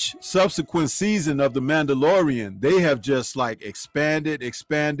each subsequent season of The Mandalorian, they have just like expanded.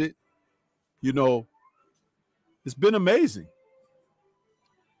 You know, it's been amazing.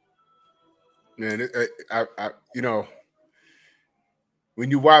 Man, you know,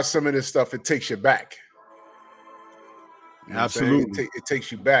 when you watch some of this stuff, it takes you back. You know Absolutely. it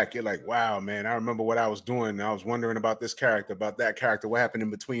takes you back. You're like, wow, man, I remember what I was doing. I was wondering about this character, about that character, what happened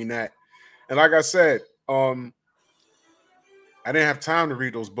in between that. And like I said, I didn't have time to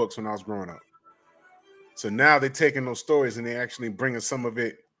read those books when I was growing up. So now they're taking those stories and they're actually bringing some of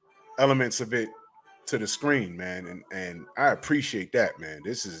it, elements of it, to the screen, man. And I appreciate that, man.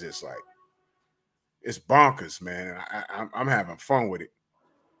 This is just like, it's bonkers, man. I'm having fun with it.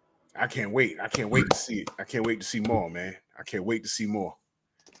 I can't wait. I can't wait to see it. I can't wait to see more, man. I can't wait to see more.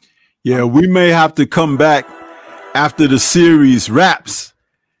 Yeah, we may have to come back after the series wraps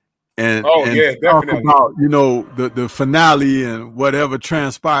and yeah, talk definitely about, you know, the finale and whatever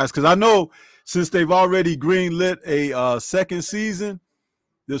transpires. Because I know since they've already greenlit a second season,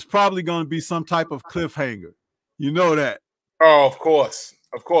 there's probably going to be some type of cliffhanger. You know that. Oh, of course.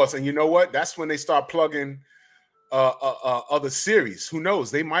 And you know what? That's when they start plugging other series. Who knows?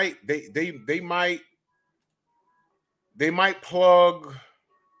 They might plug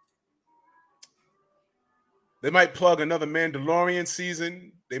another Mandalorian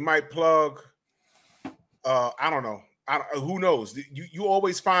season. They might plug I don't know. Who knows? You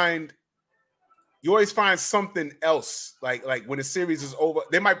always find something else. Like when the series is over,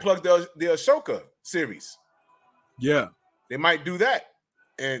 they might plug the Ahsoka series. Yeah. They might do that.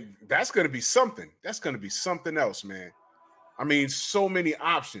 And that's going to be something. That's going to be something else, man. I mean, so many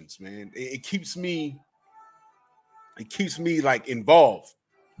options, man. It keeps me like involved.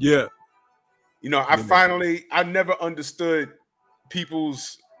 Yeah. You know, I never understood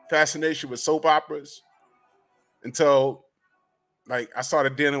people's fascination with soap operas until like I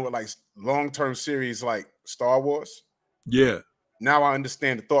started dealing with like long-term series like Star Wars. Yeah. Now I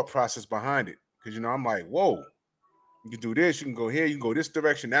understand the thought process behind it. Because, you know, I'm like, whoa, you can do this, you can go here, you can go this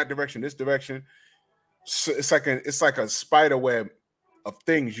direction, that direction, this direction. So it's like a spider web of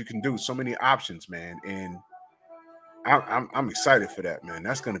things you can do. So many options, man. And I'm excited for that, man.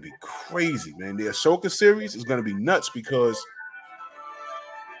 That's going to be crazy, man. The Ahsoka series is going to be nuts because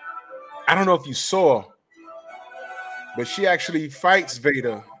I don't know if you saw, but she actually fights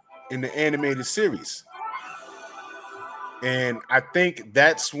Vader in the animated series. And I think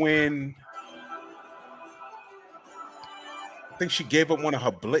that's when I think she gave up one of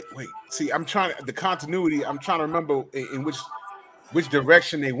her blade. Wait, see, I'm trying to remember in which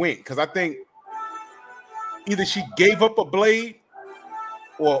direction they went. Because I think either she gave up a blade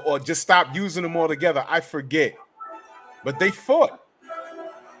or just stopped using them altogether. I forget. But they fought.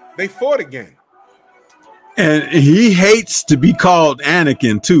 They fought again. And he hates to be called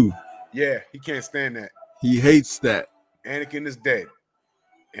Anakin too. Yeah, he can't stand that. He hates that. Anakin is dead.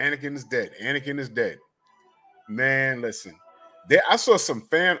 Anakin is dead. Anakin is dead. Man, listen. I saw some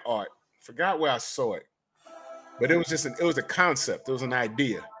fan art. Forgot where I saw it. But it was a concept. It was an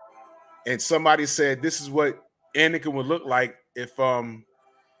idea. And somebody said this is what Anakin would look like if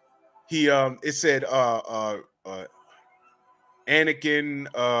it said Anakin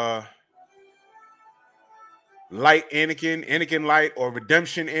light Anakin light, or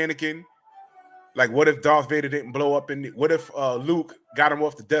redemption Anakin. Like, what if Darth Vader didn't blow up? What if Luke got him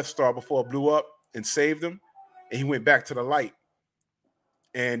off the Death Star before it blew up and saved him, and he went back to the light?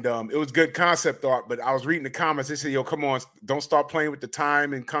 And it was good concept art, but I was reading the comments. They said, yo, come on, don't start playing with the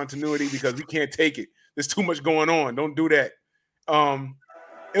time and continuity because we can't take it. There's too much going on. Don't do that.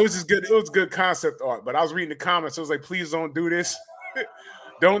 It was just good. It was good concept art, but I was reading the comments. I was like, please don't do this.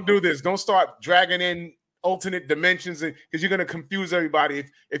 Don't do this. Don't start dragging in alternate dimensions because you're going to confuse everybody.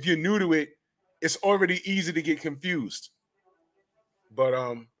 If you're new to it, it's already easy to get confused. But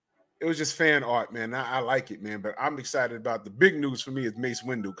it was just fan art, man. I like it, man. But I'm excited about the big news for me is Mace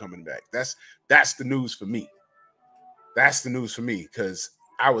Windu coming back. That's the news for me. That's the news for me because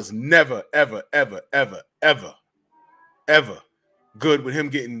I was never, ever, ever, ever, ever, ever good with him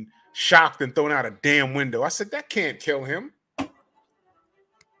getting shocked and thrown out a damn window. I said, that can't kill him.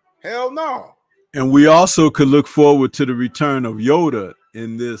 Hell no. And we also could look forward to the return of Yoda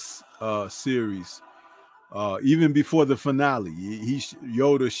in this series. Even before the finale,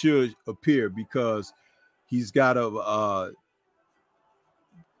 Yoda should appear because he's got to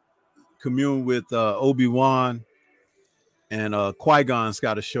commune with Obi-Wan, and Qui-Gon's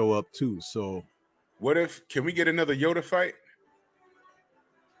got to show up too. So can we get another Yoda fight?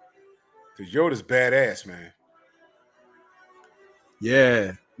 Because Yoda's badass, man.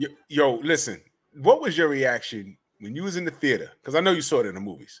 Yeah. Yo, listen, what was your reaction when you was in the theater? Because I know you saw it in the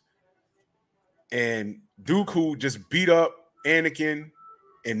movies. And Dooku just beat up Anakin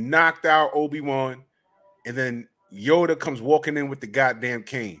and knocked out Obi-Wan. And then Yoda comes walking in with the goddamn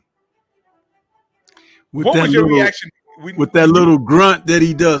cane. What was your reaction? With that little grunt that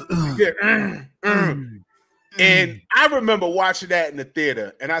he does. Yeah. And I remember watching that in the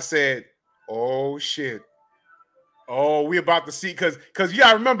theater. And I said, oh, shit. Oh, we about to see, because you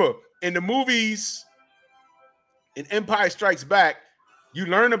gotta remember, in the movies, in Empire Strikes Back, you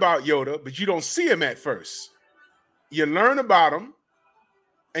learn about Yoda, but you don't see him at first. You learn about him,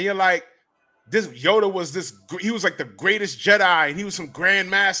 and you're like, this Yoda he was like the greatest Jedi, and he was some Grand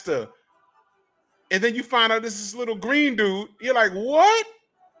Master. And then you find out this is this little green dude. You're like, what?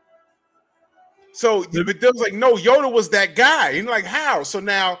 So, but there was like, no, Yoda was that guy. And you're like, how? So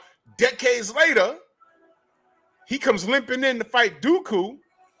now, decades later, he comes limping in to fight Dooku,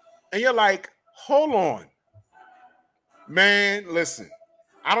 and you're like, hold on. Man, listen.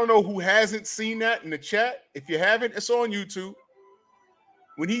 I don't know who hasn't seen that in the chat. If you haven't, it's on YouTube.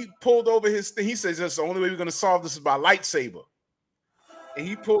 When he pulled over his thing, he says, that's the only way we're going to solve this is by lightsaber. And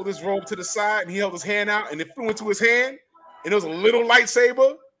he pulled his robe to the side, and he held his hand out, and it flew into his hand, and it was a little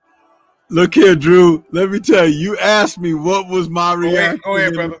lightsaber. Look here, Drew. Let me tell you, you asked me what was my reaction Go ahead,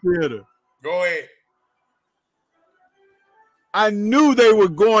 in brother. the theater. Go ahead. I knew they were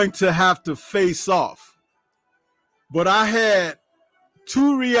going to have to face off, but I had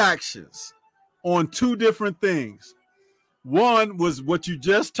two reactions on two different things. One was what you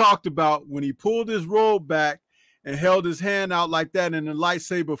just talked about when he pulled his robe back and held his hand out like that, and the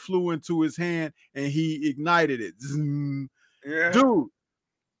lightsaber flew into his hand and he ignited it. Zoom. Yeah. Dude,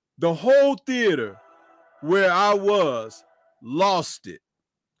 the whole theater where I was lost it.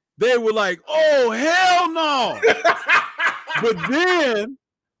 They were like, oh, hell no. But then,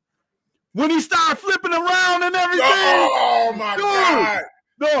 when he started flipping around and everything, oh my God,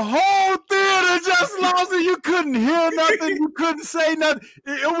 the whole theater just lost it. You couldn't hear nothing. You couldn't say nothing.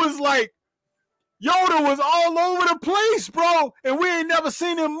 It was like Yoda was all over the place, bro. And we ain't never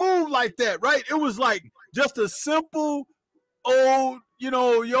seen him move like that, right? It was like just a simple old,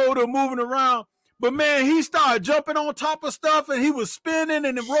 Yoda moving around. But, man, he started jumping on top of stuff, and he was spinning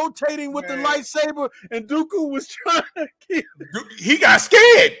and rotating with the lightsaber, and Dooku was trying to kill him. He got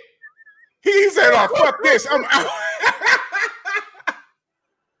scared. He said, oh, fuck this. I'm out.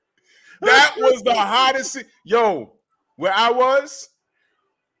 That was the hottest. Yo, where I was,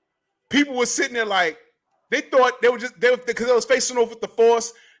 people were sitting there like, they thought because they was facing off with the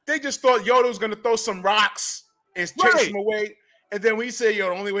Force, they just thought Yoda was going to throw some rocks and chase him away. And then we said, yo,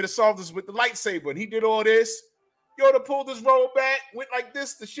 the only way to solve this is with the lightsaber. And he did all this. Yoda pulled his robe back, went like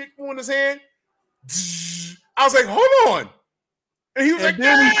this, the shit flew in his hand. I was like, hold on. And he was like,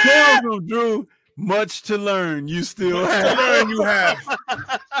 then he tells him, Drew, much to learn. You still have. To learn you have.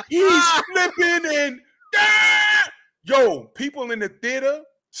 He's flipping and yo, people in the theater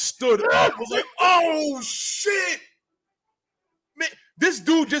stood up. Was like, oh shit. Man, this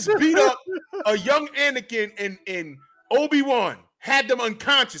dude just beat up a young Anakin and Obi-Wan, had them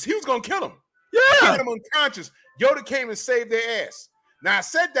unconscious. He was going to kill them. Yeah. Had them unconscious. Yoda came and saved their ass. Now, I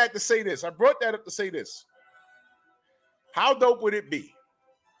said that to say this. I brought that up to say this. How dope would it be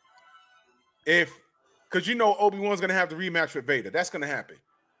if, because Obi-Wan's going to have the rematch with Vader. That's going to happen.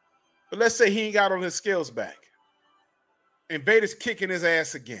 But let's say he ain't got all his skills back. And Vader's kicking his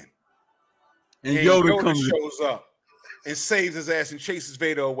ass again. And Yoda shows up and saves his ass and chases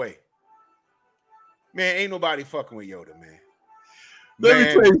Vader away. Man, ain't nobody fucking with Yoda, man. Let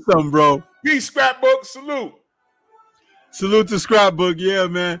me tell you something, bro. Peace, Scrapbook. Salute. Salute to Scrapbook. Yeah,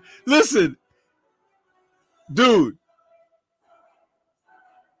 man. Listen, dude.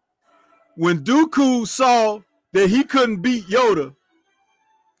 When Dooku saw that he couldn't beat Yoda,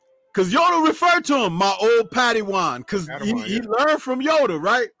 because Yoda referred to him, my old Padawan, because he learned from Yoda,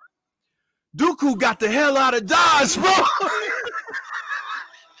 right? Dooku got the hell out of Dodge, bro.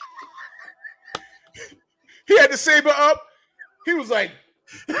 He had the saber up. He was like,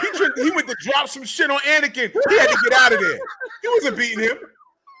 he went to drop some shit on Anakin. He had to get out of there. He wasn't beating him.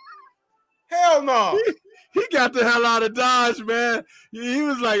 Hell no. He got the hell out of Dodge, man. He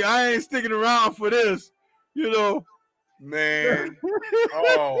was like, I ain't sticking around for this, Man.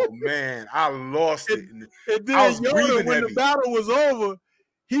 Oh, man. I lost it. And then I was Yoda, breathing when heavy. the battle was over,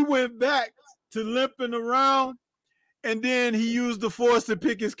 he went back to limping around, and then he used the Force to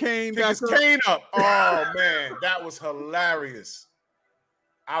pick his cane back up. Cane up. Oh man, that was hilarious.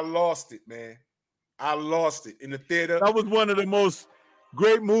 I lost it, man. I lost it in the theater. That was one of the most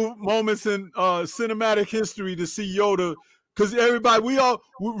great moments in cinematic history to see Yoda, because everybody, we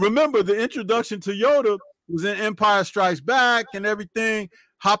remember the introduction to Yoda was in Empire Strikes Back and everything,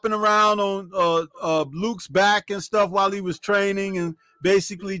 hopping around on Luke's back and stuff while he was training and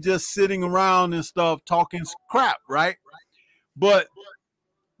basically just sitting around and stuff talking crap, right? But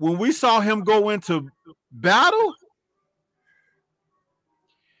when we saw him go into battle,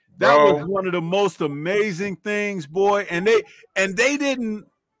 that was one of the most amazing things, boy. And they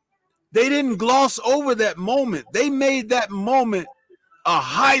didn't gloss over that moment. They made that moment a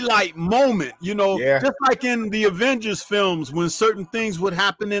highlight moment, you know, just like in the Avengers films when certain things would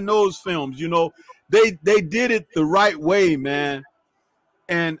happen in those films, you know, they did it the right way, man.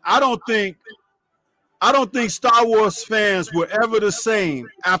 And I don't think Star Wars fans were ever the same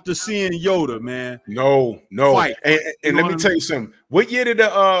after seeing Yoda, man. No. Fight. And let me tell you something. What year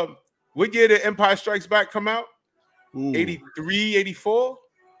did Empire Strikes Back come out? 83, 84?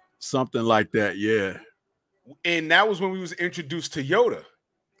 Something like that, yeah. And that was when we was introduced to Yoda.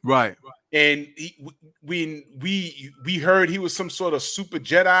 Right. And we heard he was some sort of super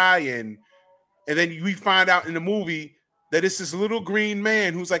Jedi, and then we find out in the movie that it's this little green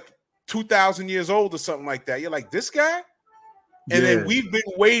man who's like 2,000 years old or something like that. You're like, this guy? And then we've been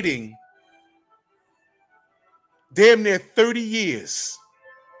waiting damn near 30 years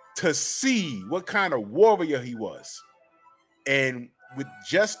to see what kind of warrior he was. And with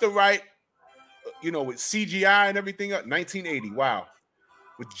just the right, you know, with CGI and everything up, 1980, wow.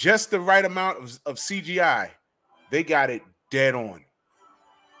 With just the right amount of CGI, they got it dead on.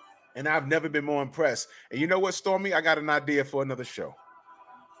 And I've never been more impressed. And you know what, Stormy? I got an idea for another show.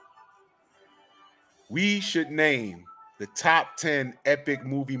 We should name the top 10 epic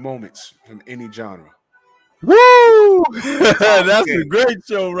movie moments from any genre. Woo! That's a great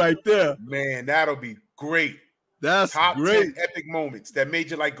show right there. Man, that'll be great. That's top great. 10 epic moments that made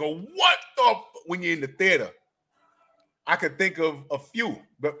you like go, what the when you're in the theater. I could think of a few,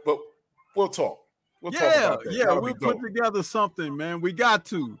 but we'll talk. We'll talk about that. Yeah, we'll put together something, man. We got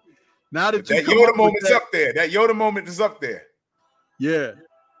to. Now that Yoda moment's up there. That Yoda moment is up there. Yeah.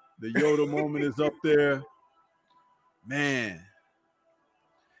 The Yoda moment is up there. Man.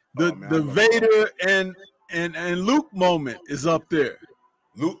 The Vader and Luke moment is up there.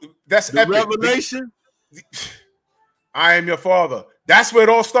 Luke, that's the epic. Revelation. I am your father. That's where it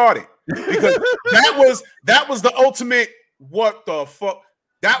all started. Because that was the ultimate what the fuck.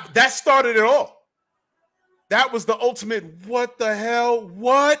 That started it all. That was the ultimate what the hell?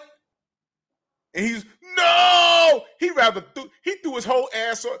 What? And he's no, he threw his whole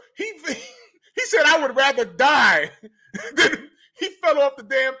ass on. He said, I would rather die than he fell off the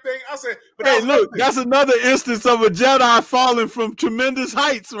damn thing. I said, but hey, look, that's another instance of a Jedi falling from tremendous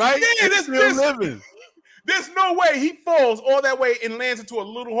heights, right? Yeah, there's no way he falls all that way and lands into a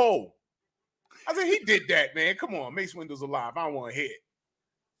little hole. I said, he did that, man. Come on, Mace Windu's alive. I don't want to hit.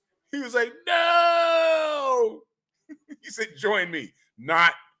 He was like, no. He said, join me.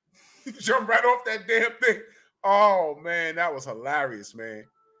 Not. He jumped right off that damn thing. Oh, man, that was hilarious, man.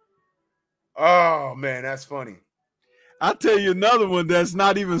 Oh, man, that's funny. I'll tell you another one that's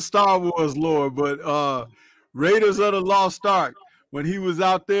not even Star Wars lore, but Raiders of the Lost Ark, when he was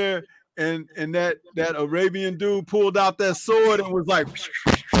out there and that Arabian dude pulled out that sword and was like,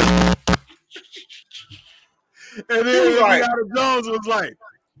 and then Indiana Jones was like,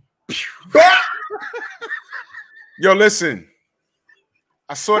 yo, listen,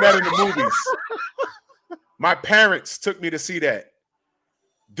 I saw that in the movies. My parents took me to see that.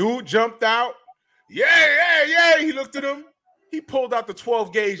 Dude jumped out. Yeah. He looked at him. He pulled out the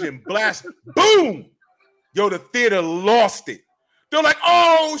 12 gauge and blasted. Boom! Yo, the theater lost it. They're like,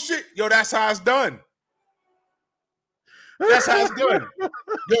 oh, shit. Yo, that's how it's done. That's how it's done.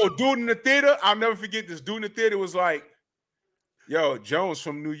 Yo, dude in the theater, I'll never forget this. Dude in the theater was like, yo, Jones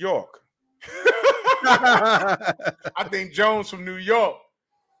from New York. I think Jones from New York.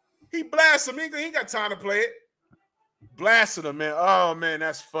 He blasted him. He ain't got time to play it. Blasted him, man. Oh, man,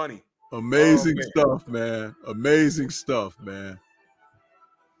 that's funny. Amazing stuff, man. Amazing stuff, man.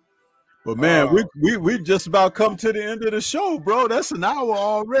 But man, we just about come to the end of the show, bro. That's an hour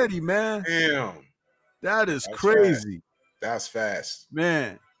already, man. Damn. That's crazy. Fast. That's fast.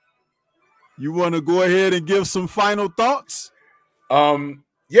 Man. You want to go ahead and give some final thoughts?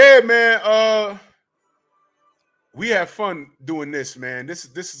 Yeah, man. We have fun doing this, man. This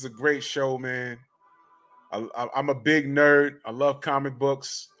is a great show, man. I'm a big nerd. I love comic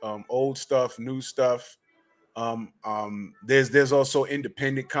books, old stuff, new stuff. There's also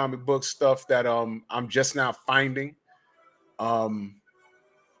independent comic book stuff that I'm just now finding.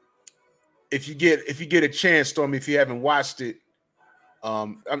 If you get a chance, Stormy, if you haven't watched it,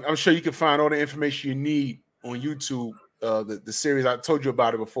 I'm sure you can find all the information you need on YouTube. The series I told you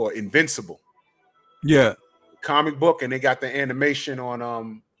about it before, Invincible. Yeah. Comic book, and they got the animation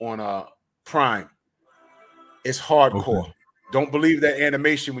on Prime. It's hardcore. Okay. Don't believe that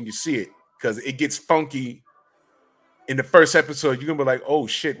animation when you see it, because it gets funky. In the first episode, you're gonna be like, "Oh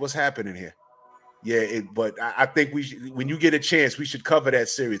shit, what's happening here?" Yeah, but I think we should, when you get a chance, we should cover that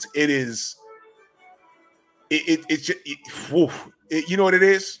series. It is, you know what it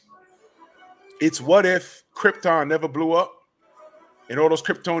is? It's what if Krypton never blew up, and all those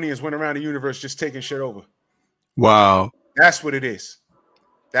Kryptonians went around the universe just taking shit over. Wow. That's what it is.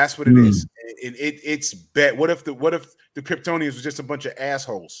 That's what it is. And it's bad. What if the Kryptonians was just a bunch of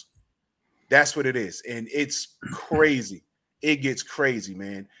assholes? That's what it is. And it's crazy. It gets crazy,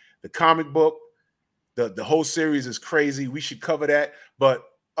 man. The comic book, the whole series is crazy. We should cover that. But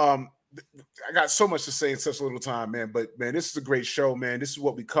I got so much to say in such a little time, man. But man, this is a great show, man. This is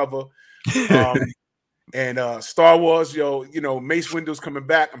what we cover. And Star Wars, Mace Windu's coming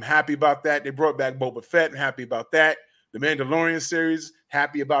back. I'm happy about that. They brought back Boba Fett. I'm happy about that. The Mandalorian series,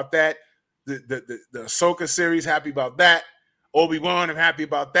 happy about that. The Ahsoka series, happy about that. Obi-Wan, I'm happy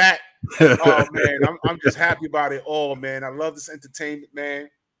about that. Oh man, I'm just happy about it all, man. I love this entertainment, man.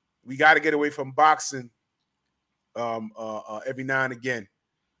 We got to get away from boxing every now and again.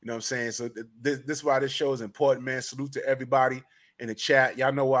 You know what I'm saying? So this is why this show is important, man. Salute to everybody in the chat.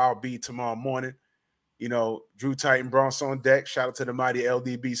 Y'all know where I'll be tomorrow morning. Drew Titan Bronx on deck. Shout out to the mighty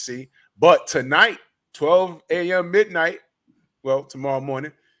LDBC. But tonight, 12 a.m. midnight, well, tomorrow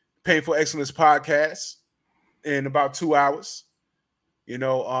morning, Painful Excellence podcast in about 2 hours. I'm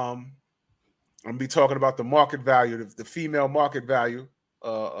gonna be talking about the market value, the female market value.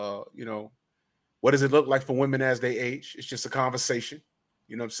 What does it look like for women as they age? It's just a conversation.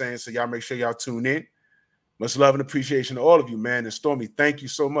 You know what I'm saying? So y'all make sure y'all tune in. Much love and appreciation to all of you, man. And Stormy, thank you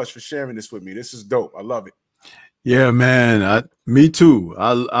so much for sharing this with me. This is dope. I love it. Yeah, man. Me too.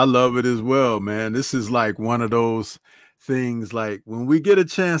 I love it as well, man. This is like one of those things, like when we get a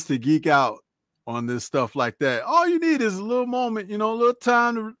chance to geek out on this stuff like that, all you need is a little moment, a little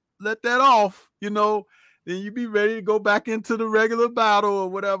time to let that off, then you be ready to go back into the regular battle or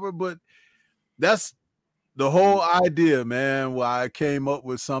whatever. But that's the whole idea, man, why I came up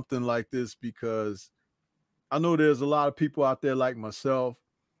with something like this, because I know there's a lot of people out there like myself.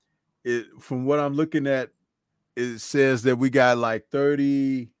 From what I'm looking at, it says that we got like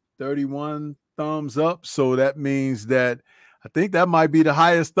 31 thumbs up. So that means that I think that might be the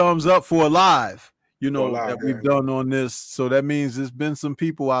highest thumbs up for a live, that we've done on this. So that means there's been some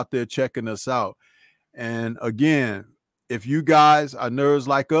people out there checking us out. And again, if you guys are nerds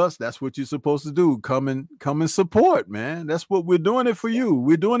like us, that's what you're supposed to do. Come and support, man. That's what we're doing it for you.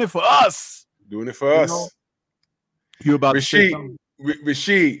 We're doing it for us. Doing it for us. You about Rashid, to say something?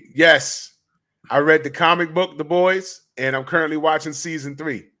 Rashid, yes. I read the comic book, The Boys, and I'm currently watching season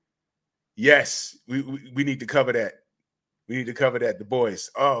 3. Yes, we need to cover that. We need to cover that, The Boys.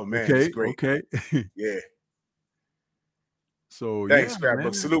 Oh man, okay, it's great. Okay. Yeah. So thanks, yeah, Scrapbook.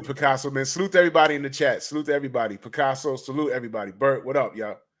 man. Salute Picasso, man. Salute to everybody in the chat. Salute to everybody. Picasso, salute everybody. Bert, what up,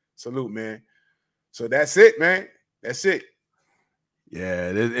 y'all? Salute, man. So that's it, man. That's it. Yeah,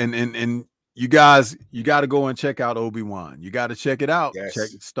 and you guys, you got to go and check out Obi-Wan. You got to check it out. Yes.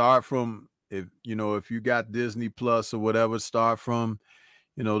 Start from, if you got Disney Plus or whatever, start from,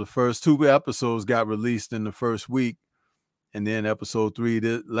 the first 2 episodes got released in the first week, and then episode 3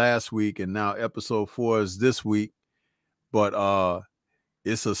 last week, and now episode 4 is this week. But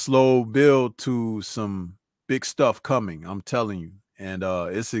it's a slow build to some big stuff coming, I'm telling you. And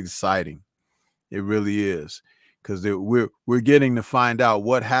it's exciting. It really is. Because we're getting to find out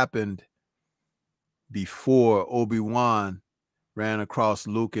what happened before Obi-Wan ran across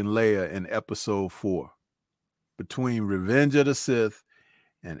Luke and Leia in episode 4. Between Revenge of the Sith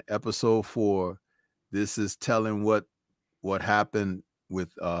and episode 4, this is telling what happened with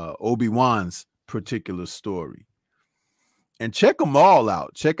Obi-Wan's particular story. And check them all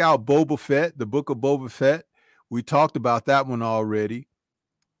out. Check out Boba Fett, the Book of Boba Fett. We talked about that one already.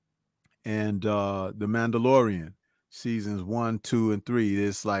 And The Mandalorian, seasons 1, 2, and 3.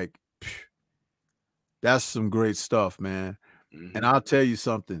 It's like, that's some great stuff, man. Mm-hmm. And I'll tell you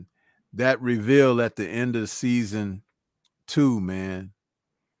something. That reveal at the end of season 2, man,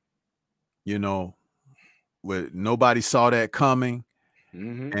 where nobody saw that coming.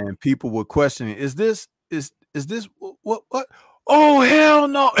 Mm-hmm. And people were questioning, is this is this what? Oh hell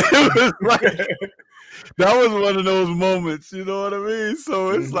no! It was like that was one of those moments, you know what I mean?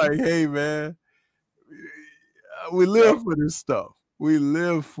 So it's like, hey man, we live for this stuff. We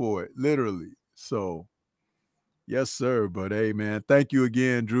live for it, literally. So yes, sir. But hey man, thank you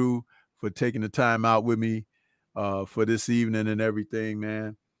again, Drew, for taking the time out with me for this evening and everything,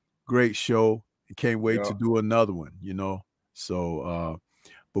 man. Great show. Can't wait to do another one, you know. So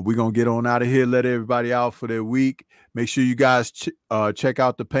but we're gonna get on out of here, let everybody out for their week. Make sure you guys check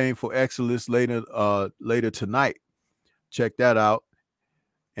out the Painful Excellence later tonight. Check that out.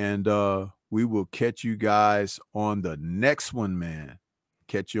 And we will catch you guys on the next one, man.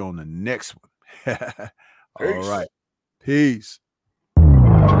 Catch you on the next one. All right. Peace.